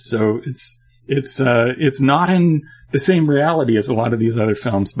cards. So it's not in the same reality as a lot of these other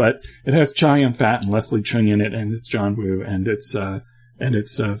films, but it has Chow Yun-fat and Leslie Chung in it, and it's John Woo, and it's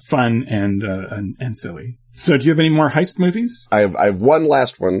fun and silly. So do you have any more heist movies? I have one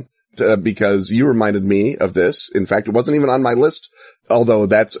last one. Because you reminded me of this. In fact, it wasn't even on my list, although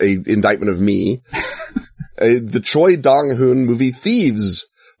that's a indictment of me. The Choi Dong-hoon movie Thieves,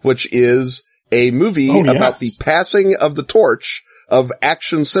 which is a movie about the passing of the torch of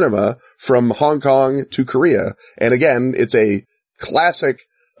action cinema from Hong Kong to Korea. And again, it's a classic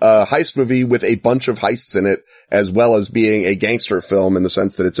heist movie with a bunch of heists in it, as well as being a gangster film in the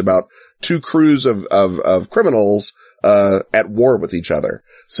sense that it's about two crews of criminals at war with each other.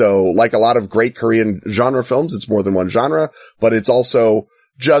 So like a lot of great Korean genre films, it's more than one genre, but it's also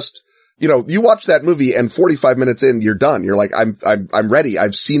just, you watch that movie and 45 minutes in, you're done. You're like, I'm ready.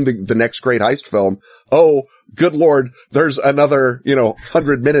 I've seen the next great heist film. Oh, good Lord. There's another,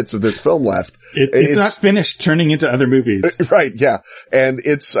 100 minutes of this film left. It's not finished turning into other movies. Right. Yeah. And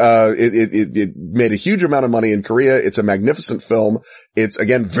it made a huge amount of money in Korea. It's a magnificent film. It's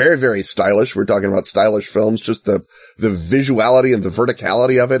again, very, very stylish. We're talking about stylish films, just the visuality and the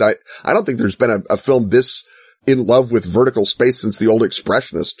verticality of it. I don't think there's been a film this in love with vertical space since the old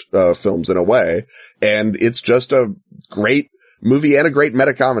expressionist films in a way. And it's just a great movie and a great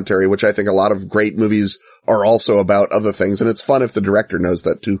meta commentary, which I think a lot of great movies are also about other things. And it's fun if the director knows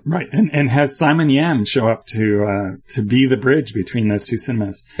that too. Right. And has Simon Yam show up to be the bridge between those two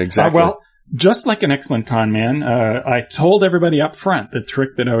cinemas. Exactly. Well, just like an excellent con man, I told everybody up front the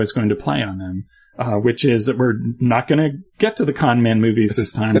trick that I was going to play on them, which is that we're not going to get to the con man movies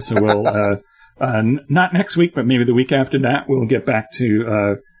this time. So we'll, not next week, but maybe the week after that, we'll get back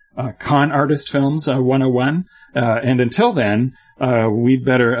to Con Artist Films 101. And until then, we'd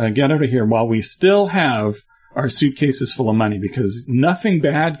better get out of here while we still have our suitcases full of money, because nothing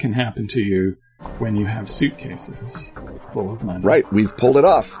bad can happen to you when you have suitcases full of money. Right. We've pulled it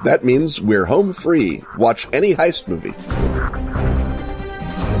off. That means we're home free. Watch any heist movie.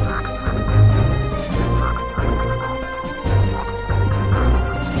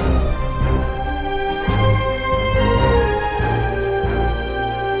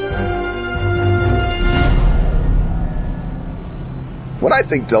 When I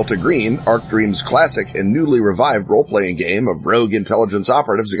think Delta Green, Arc Dream's classic and newly revived role-playing game of rogue intelligence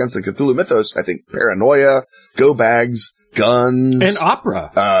operatives against the Cthulhu mythos, I think Paranoia, Go Bags, guns. And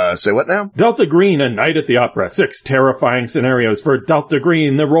opera. Say what now? Delta Green, A Night at the Opera. 6 terrifying scenarios for Delta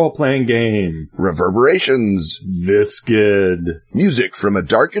Green, the role-playing game. Reverberations. Viscid. Music from a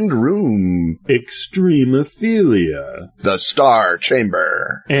darkened room. Extremophilia. The Star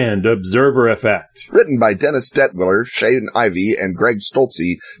Chamber. And Observer Effect. Written by Dennis Detwiller, Shane Ivey, and Greg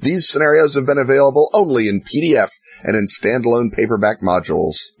Stolze, these scenarios have been available only in PDF and in standalone paperback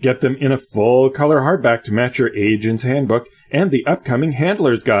modules. Get them in a full-color hardback to match your Agent's Handbook and the upcoming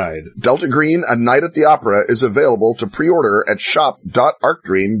Handler's Guide. Delta Green, A Night at the Opera is available to pre-order at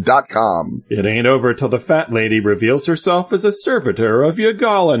shop.arcdream.com. It ain't over till the fat lady reveals herself as a servitor of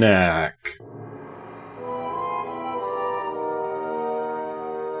Yagalanak.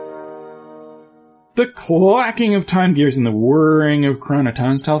 The clacking of time gears and the whirring of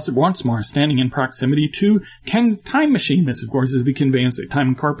chronotons tell us once more standing in proximity to Ken's time machine. This, of course, is the conveyance that Time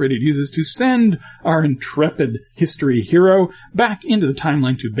Incorporated uses to send our intrepid history hero back into the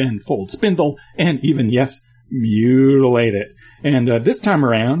timeline to bend, fold, spindle, and even, yes, mutilate it. And this time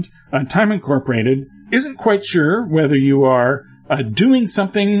around, Time Incorporated isn't quite sure whether you are doing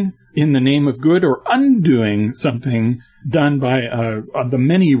something in the name of good or undoing something done by the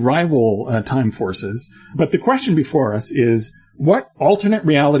many rival time forces. But the question before us is, what alternate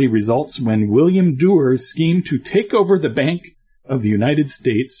reality results when William Dewar's scheme to take over the Bank of the United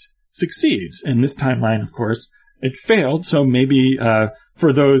States succeeds? In this timeline, of course, it failed, so maybe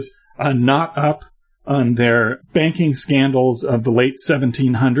for those not up on their banking scandals of the late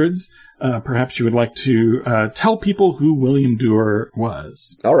 1700s, perhaps you would like to tell people who William Dewar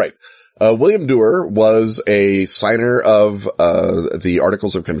was. All right. William Duer was a signer of the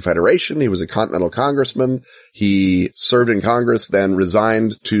Articles of Confederation. He was a Continental Congressman. He served in Congress, then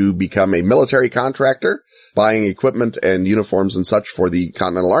resigned to become a military contractor, buying equipment and uniforms and such for the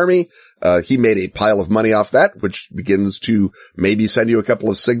Continental Army. He made a pile of money off that, which begins to maybe send you a couple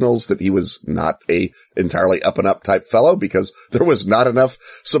of signals that he was not a entirely up and up type fellow, because there was not enough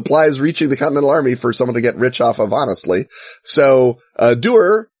supplies reaching the Continental Army for someone to get rich off of, honestly. So,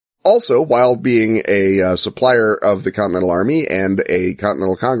 Duer, also, while being a supplier of the Continental Army and a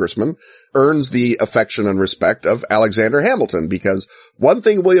Continental Congressman, earns the affection and respect of Alexander Hamilton, because one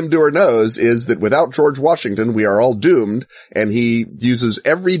thing William Duer knows is that without George Washington, we are all doomed, and he uses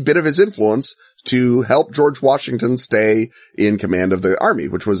every bit of his influence to help George Washington stay in command of the army,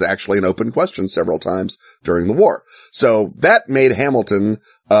 which was actually an open question several times during the war. So that made Hamilton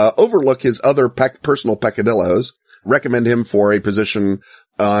overlook his other personal peccadillos, recommend him for a position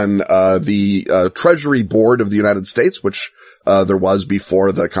on the Treasury Board of the United States, which there was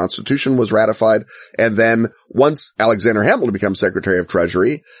before the Constitution was ratified. And then once Alexander Hamilton becomes Secretary of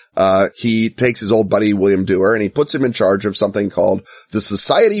Treasury, he takes his old buddy William Duer and he puts him in charge of something called the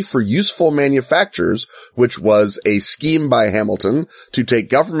Society for Useful Manufactures, which was a scheme by Hamilton to take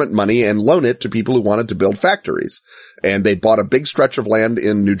government money and loan it to people who wanted to build factories. And they bought a big stretch of land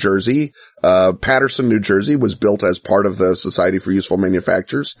in New Jersey. Paterson, New Jersey was built as part of the Society for Useful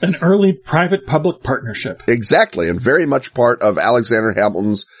Manufactures. An early private-public partnership. Exactly, and very much part of Alexander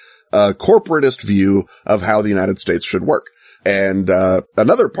Hamilton's corporatist view of how the United States should work. And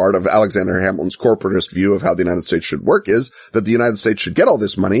another part of Alexander Hamilton's corporatist view of how the United States should work is that the United States should get all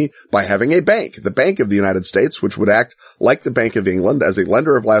this money by having a bank. The Bank of the United States, which would act like the Bank of England as a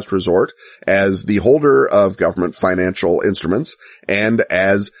lender of last resort, as the holder of government financial instruments, and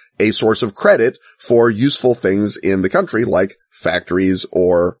as a source of credit for useful things in the country like factories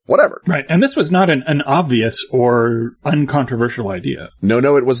or whatever. Right. And this was not an obvious or uncontroversial idea.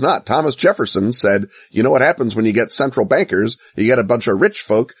 No, it was not. Thomas Jefferson said, you know what happens when you get central bankers? You get a bunch of rich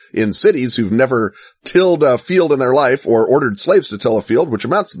folk in cities who've never tilled a field in their life or ordered slaves to till a field, which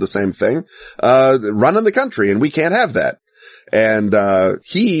amounts to the same thing, running the country, and we can't have that. And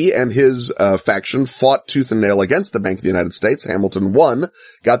he and his faction fought tooth and nail against the Bank of the United States. Hamilton won,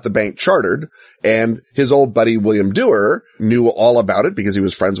 got the bank chartered, and his old buddy William Duer knew all about it because he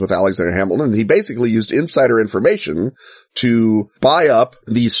was friends with Alexander Hamilton, and he basically used insider information to buy up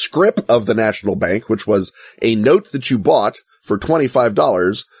the scrip of the National Bank, which was a note that you bought for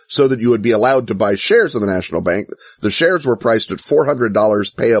 $25 so that you would be allowed to buy shares of the National Bank. The shares were priced at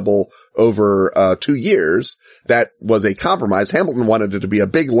 $400 payable over 2 years. That was a compromise. Hamilton wanted it to be a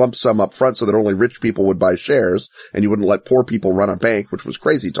big lump sum up front so that only rich people would buy shares and you wouldn't let poor people run a bank, which was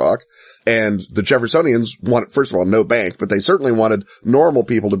crazy talk. And the Jeffersonians wanted, first of all, no bank, but they certainly wanted normal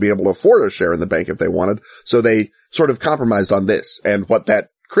people to be able to afford a share in the bank if they wanted. So they sort of compromised on this. And what that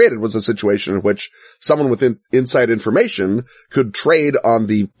created was a situation in which someone with inside information could trade on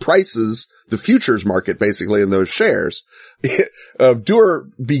the prices, the futures market basically in those shares. Duer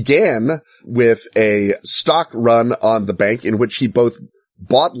began with a stock run on the bank in which he both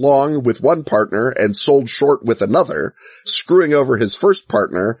bought long with one partner and sold short with another, screwing over his first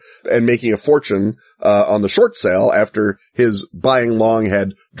partner and making a fortune on the short sale after his buying long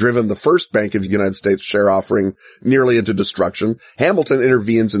had driven the first Bank of the United States share offering nearly into destruction. Hamilton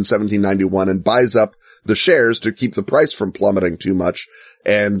intervenes in 1791 and buys up the shares to keep the price from plummeting too much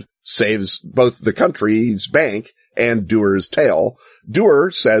and saves both the country's bank and Duer's tail.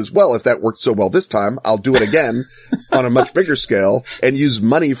 Duer says, well, if that worked so well this time, I'll do it again on a much bigger scale and use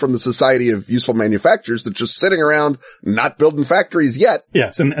money from the Society of Useful Manufacturers that's just sitting around not building factories yet.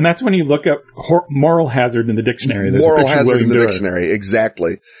 Yes, and that's when you look up moral hazard in the dictionary. There's moral hazard in the dictionary,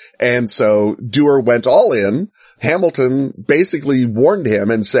 exactly. And so Duer went all in. Hamilton basically warned him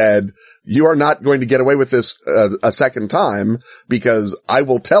and said, you are not going to get away with this a second time because I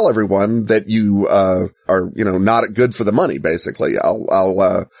will tell everyone that you are, not good for the money, basically.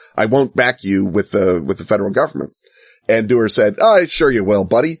 I won't back you with the federal government. And Duer said, oh, sure you will,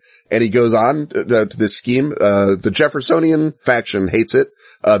 buddy. And he goes on to this scheme. The Jeffersonian faction hates it.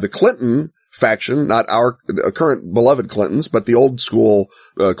 The Clinton faction, not our current beloved Clintons, but the old school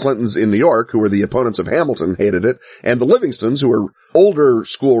Clintons in New York, who were the opponents of Hamilton, hated it. And the Livingstons, who were older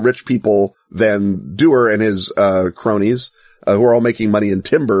school rich people than Duer and his cronies, who are all making money in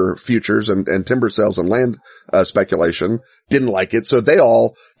timber futures and timber sales and land speculation, didn't like it. So they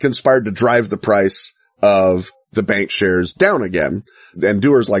all conspired to drive the price of the bank shares down again. And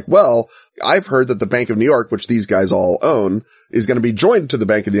Duer's like, well, I've heard that the Bank of New York, which these guys all own, is going to be joined to the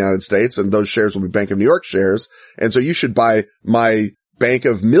Bank of the United States, and those shares will be Bank of New York shares. And so you should buy my Bank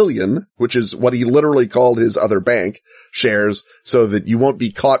of Million, which is what he literally called his other bank, shares so that you won't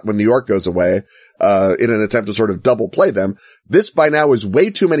be caught when New York goes away, in an attempt to sort of double play them. This by now is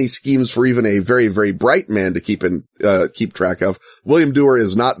way too many schemes for even a very, very bright man to keep track of. William Duer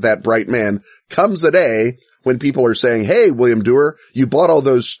is not that bright man. Comes a day when people are saying, hey, William Duer, you bought all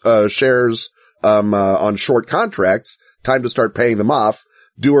those, shares, on short contracts. Time to start paying them off.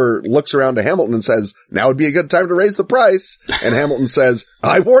 Duer looks around to Hamilton and says, now would be a good time to raise the price. And Hamilton says,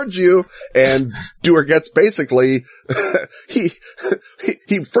 I warned you. And Duer gets basically, he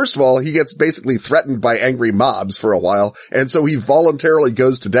first of all, he gets basically threatened by angry mobs for a while. And so he voluntarily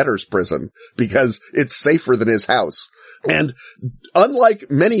goes to debtor's prison because it's safer than his house. And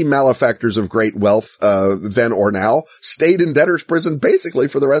unlike many malefactors of great wealth, then or now, stayed in debtor's prison basically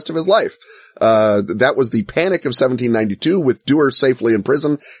for the rest of his life. That was the Panic of 1792 with Duer safely in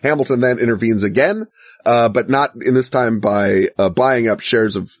prison. Hamilton then intervenes again, but not in this time by, buying up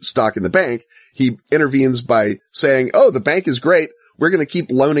shares of stock in the bank. He intervenes by saying, oh, the bank is great. We're going to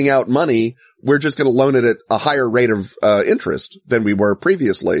keep loaning out money. We're just going to loan it at a higher rate of, interest than we were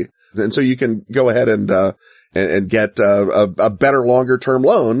previously. And so you can go ahead and get a better longer term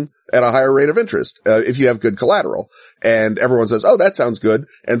loan at a higher rate of interest, if you have good collateral. And everyone says, oh, that sounds good.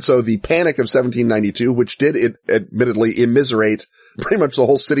 And so the Panic of 1792, which did admittedly immiserate pretty much the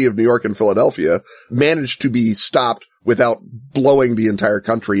whole city of New York and Philadelphia, managed to be stopped without blowing the entire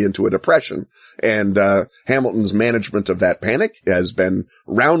country into a depression. And Hamilton's management of that panic has been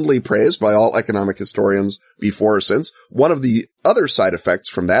roundly praised by all economic historians before or since. One of the other side effects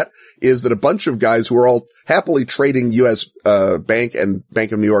from that is that a bunch of guys who are all happily trading U.S. Bank and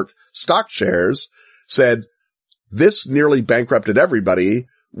Bank of New York stock shares said, this nearly bankrupted everybody.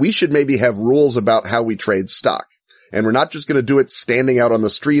 We should maybe have rules about how we trade stock. And we're not just going to do it standing out on the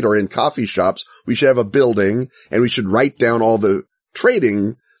street or in coffee shops. We should have a building and we should write down all the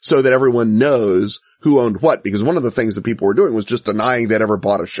trading so that everyone knows who owned what. Because one of the things that people were doing was just denying they'd ever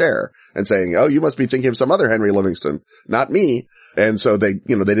bought a share and saying, oh, you must be thinking of some other Henry Livingston, not me. And so they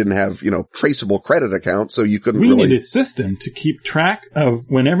didn't have, traceable credit accounts. So you couldn't We need a system to keep track of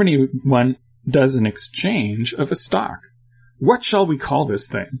whenever anyone does an exchange of a stock. What shall we call this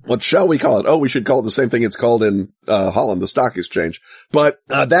thing? What shall we call it? Oh, we should call it the same thing it's called in Holland, the stock exchange. But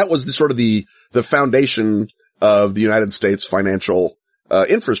that was the foundation of the United States financial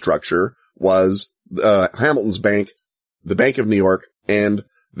infrastructure was Hamilton's Bank, the Bank of New York, and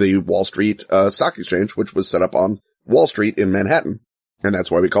the Wall Street Stock Exchange, which was set up on Wall Street in Manhattan. And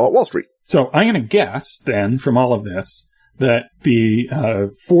that's why we call it Wall Street. So I'm going to guess then from all of this that the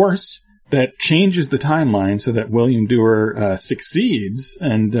force that changes the timeline so that William Duer succeeds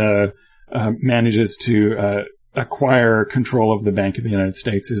and manages to acquire control of the Bank of the United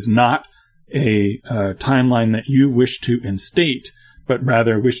States is not a timeline that you wish to instate, but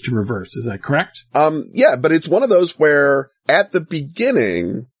rather wish to reverse. Is that correct? Yeah, but it's one of those where at the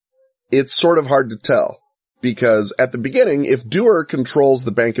beginning, it's sort of hard to tell. Because at the beginning, if Duer controls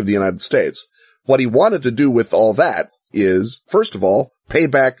the Bank of the United States, what he wanted to do with all that is, first of all, pay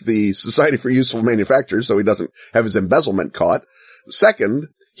back the Society for Useful Manufactures so he doesn't have his embezzlement caught. Second,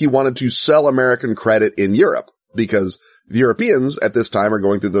 he wanted to sell American credit in Europe because the Europeans at this time are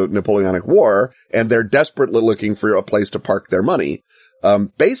going through the Napoleonic War and they're desperately looking for a place to park their money.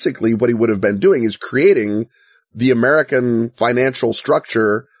 Basically what he would have been doing is creating the American financial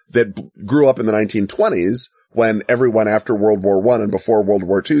structure that grew up in the 1920s when everyone after World War I and before World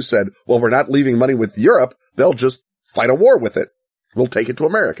War II said, well, we're not leaving money with Europe. They'll just fight a war with it. We'll take it to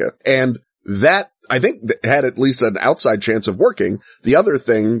America. And that, I think, had at least an outside chance of working. The other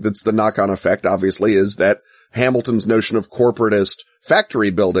thing that's the knock-on effect, obviously, is that Hamilton's notion of corporatist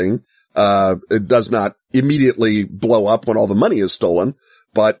factory building, it does not immediately blow up when all the money is stolen,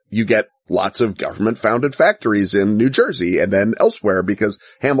 but you get lots of government-founded factories in New Jersey and then elsewhere because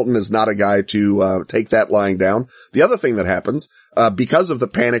Hamilton is not a guy to take that lying down. The other thing that happens, because of the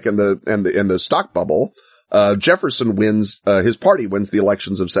panic and the stock bubble, Jefferson wins, his party wins the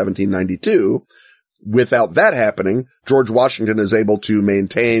elections of 1792. Without that happening, George Washington is able to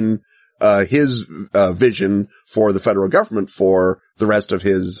maintain his vision for the federal government for the rest of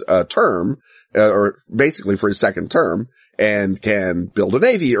his term, or basically for his second term, and can build a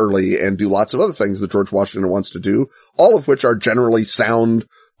navy early and do lots of other things that George Washington wants to do, all of which are generally sound,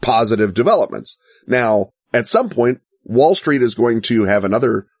 positive developments. Now, at some point, Wall Street is going to have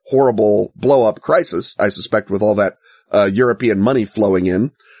another horrible blow-up crisis, I suspect, with all that European money flowing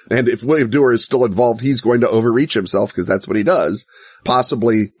in. And if William Duer is still involved, he's going to overreach himself because that's what he does.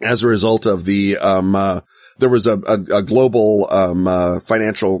 Possibly as a result of the there was a global,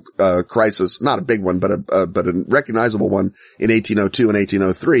 financial, crisis, not a big one, but a recognizable one in 1802 and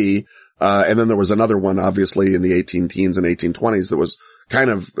 1803. And then there was another one, obviously, in the 18-teens and 1820s that was kind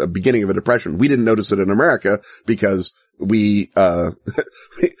of a beginning of a depression. We didn't notice it in America because we'd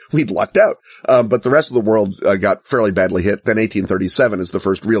lucked out. But the rest of the world, got fairly badly hit. Then 1837 is the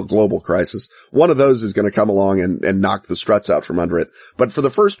first real global crisis. One of those is going to come along and knock the struts out from under it. But for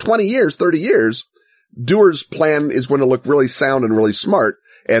the first 20 years, 30 years, Dewar's plan is going to look really sound and really smart.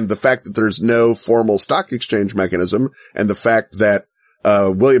 And the fact that there's no formal stock exchange mechanism and the fact that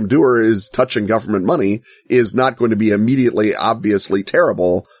William Dewar is touching government money is not going to be immediately obviously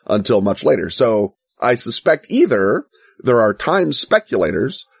terrible until much later. So I suspect either there are Times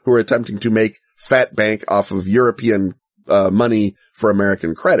speculators who are attempting to make fat bank off of European money for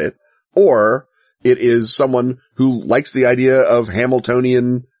American credit, or it is someone who likes the idea of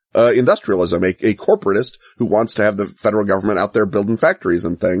Hamiltonian industrialism, a corporatist who wants to have the federal government out there building factories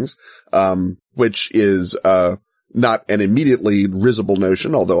and things, which is not an immediately risible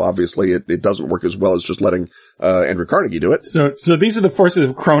notion, although obviously it doesn't work as well as just letting Andrew Carnegie do it. So these are the forces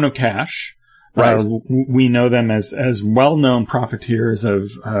of Chrono Cash. Right. We know them as well-known profiteers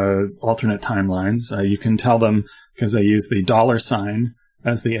of alternate timelines. You can tell them because they use the dollar sign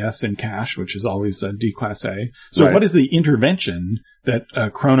as the S in cash, which is always D class A. So What is the intervention that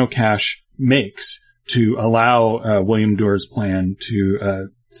Chrono Cash makes to allow William Dewar's plan to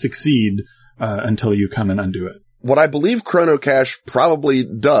succeed until you come and undo it? What I believe Chrono Cash probably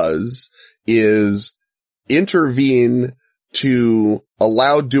does is intervene to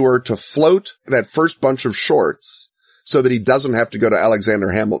allow Dewar to float that first bunch of shorts so that he doesn't have to go to Alexander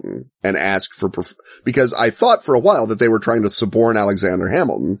Hamilton and ask for, because I thought for a while that they were trying to suborn Alexander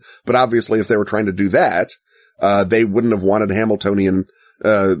Hamilton, but obviously if they were trying to do that, they wouldn't have wanted Hamiltonian,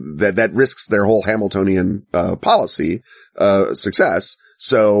 that risks their whole Hamiltonian, policy, success.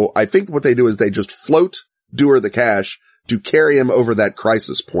 So I think what they do is they just float Dewar the cash to carry him over that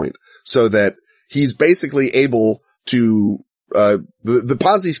crisis point so that he's basically able to, the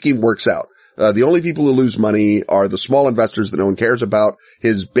Ponzi scheme works out. The only people who lose money are the small investors that no one cares about.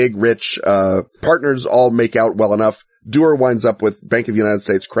 His big, rich, partners all make out well enough. Dewar winds up with Bank of the United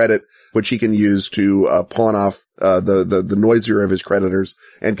States credit, which he can use to, pawn off, the noisier of his creditors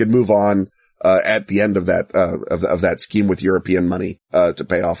and can move on, at the end of that, of that scheme with European money, to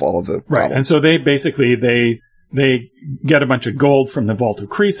pay off all of the Right. problems. And so they basically, they get a bunch of gold from the Vault of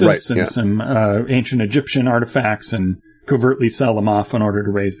Croesus and some, ancient Egyptian artifacts and covertly sell them off in order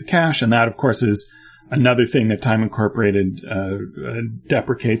to raise the cash. And that, of course, is another thing that Time Incorporated,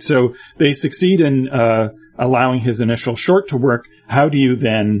 deprecates. So they succeed in, allowing his initial short to work. How do you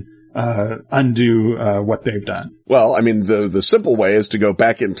then, undo, what they've done? Well, I mean, the simple way is to go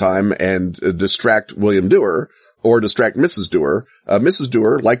back in time and distract William Dewar or distract Mrs. Dewar. Mrs.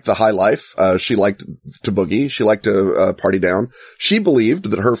 Dewar liked the high life. She liked to boogie. She liked to, party down. She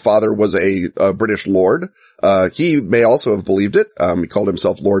believed that her father was a British lord. He may also have believed it. He called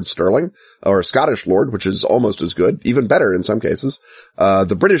himself Lord Stirling, or a Scottish lord, which is almost as good, even better in some cases.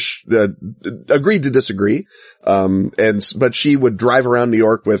 The British, agreed to disagree. But she would drive around New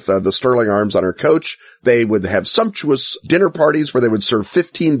York with, the Sterling arms on her coach. They would have sumptuous dinner parties where they would serve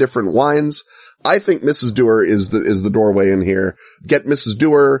 15 different wines. I think Mrs. Dewar is the doorway in here. Get Mrs.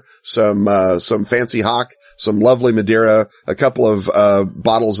 Dewar some fancy hock, some lovely Madeira, a couple of,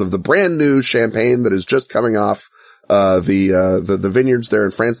 bottles of the brand new champagne that is just coming off, the vineyards there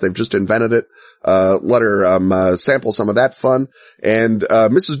in France. They've just invented it. Let her, sample some of that fun. And,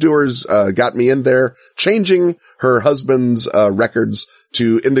 Mrs. Dewar's, got me in there changing her husband's, records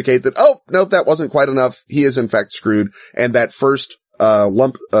to indicate that, oh, no, that wasn't quite enough. He is in fact screwed. And that first,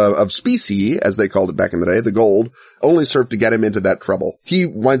 lump of specie, as they called it back in the day, the gold, only served to get him into that trouble. He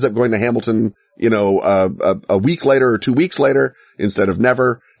winds up going to Hamilton, a week later or 2 weeks later instead of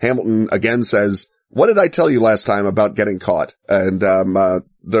never. Hamilton again says, what did I tell you last time about getting caught? And,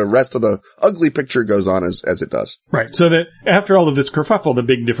 the rest of the ugly picture goes on as it does. Right. So that after all of this kerfuffle, the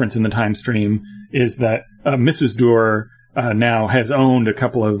big difference in the time stream is that, Mrs. Dewar, now has owned a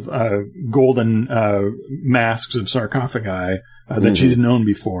couple of, golden, masks of sarcophagi, that she didn't own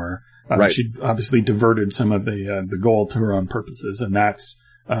before. Right. She obviously diverted some of the gold to her own purposes, and that's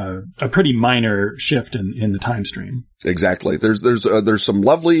a pretty minor shift in the time stream. Exactly. There's some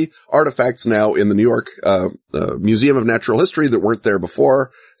lovely artifacts now in the New York Museum of Natural History that weren't there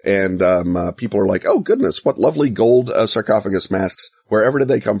before, and people are like, "Oh goodness, what lovely gold sarcophagus masks! Wherever did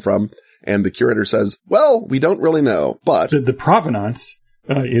they come from?" And the curator says, "Well, we don't really know, but the provenance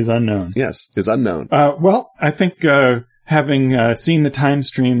is unknown." Yes, is unknown. Well, I think having seen the time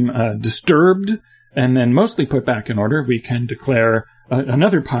stream disturbed and then mostly put back in order, we can declare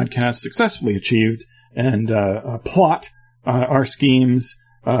another podcast successfully achieved and plot our schemes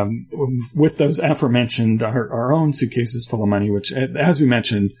with those aforementioned, our own suitcases full of money, which, as we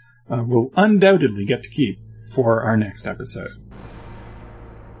mentioned, we'll undoubtedly get to keep for our next episode.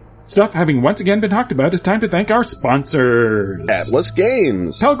 Stuff having once again been talked about, it's time to thank our sponsors. Atlas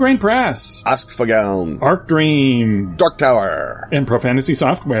Games, Pelgrane Press, Askfageln, Arc Dream, Dark Tower, and Pro Fantasy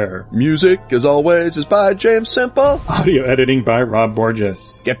Software. Music, as always, is by James Simple. Audio editing by Rob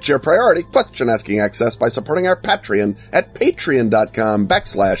Borges. Get your priority question-asking access by supporting our Patreon at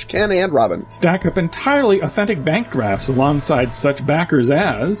patreon.com/Ken and Robin. Stack up entirely authentic bank drafts alongside such backers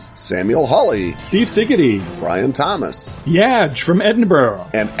as Samuel Hawley, Steve Siggety, Brian Thomas, Yadge from Edinburgh,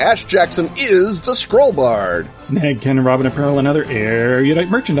 and Ash Jackson is the Scroll Bard. Snag Ken and Robin apparel and other erudite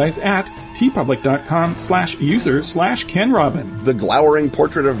merchandise at tpublic.com/user/Ken Robin. The glowering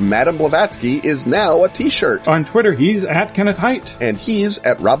portrait of Madame Blavatsky is now a t-shirt. On Twitter, he's at Kenneth Height. And he's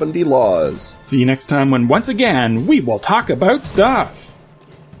at Robin D. Laws. See you next time when once again we will talk about stuff.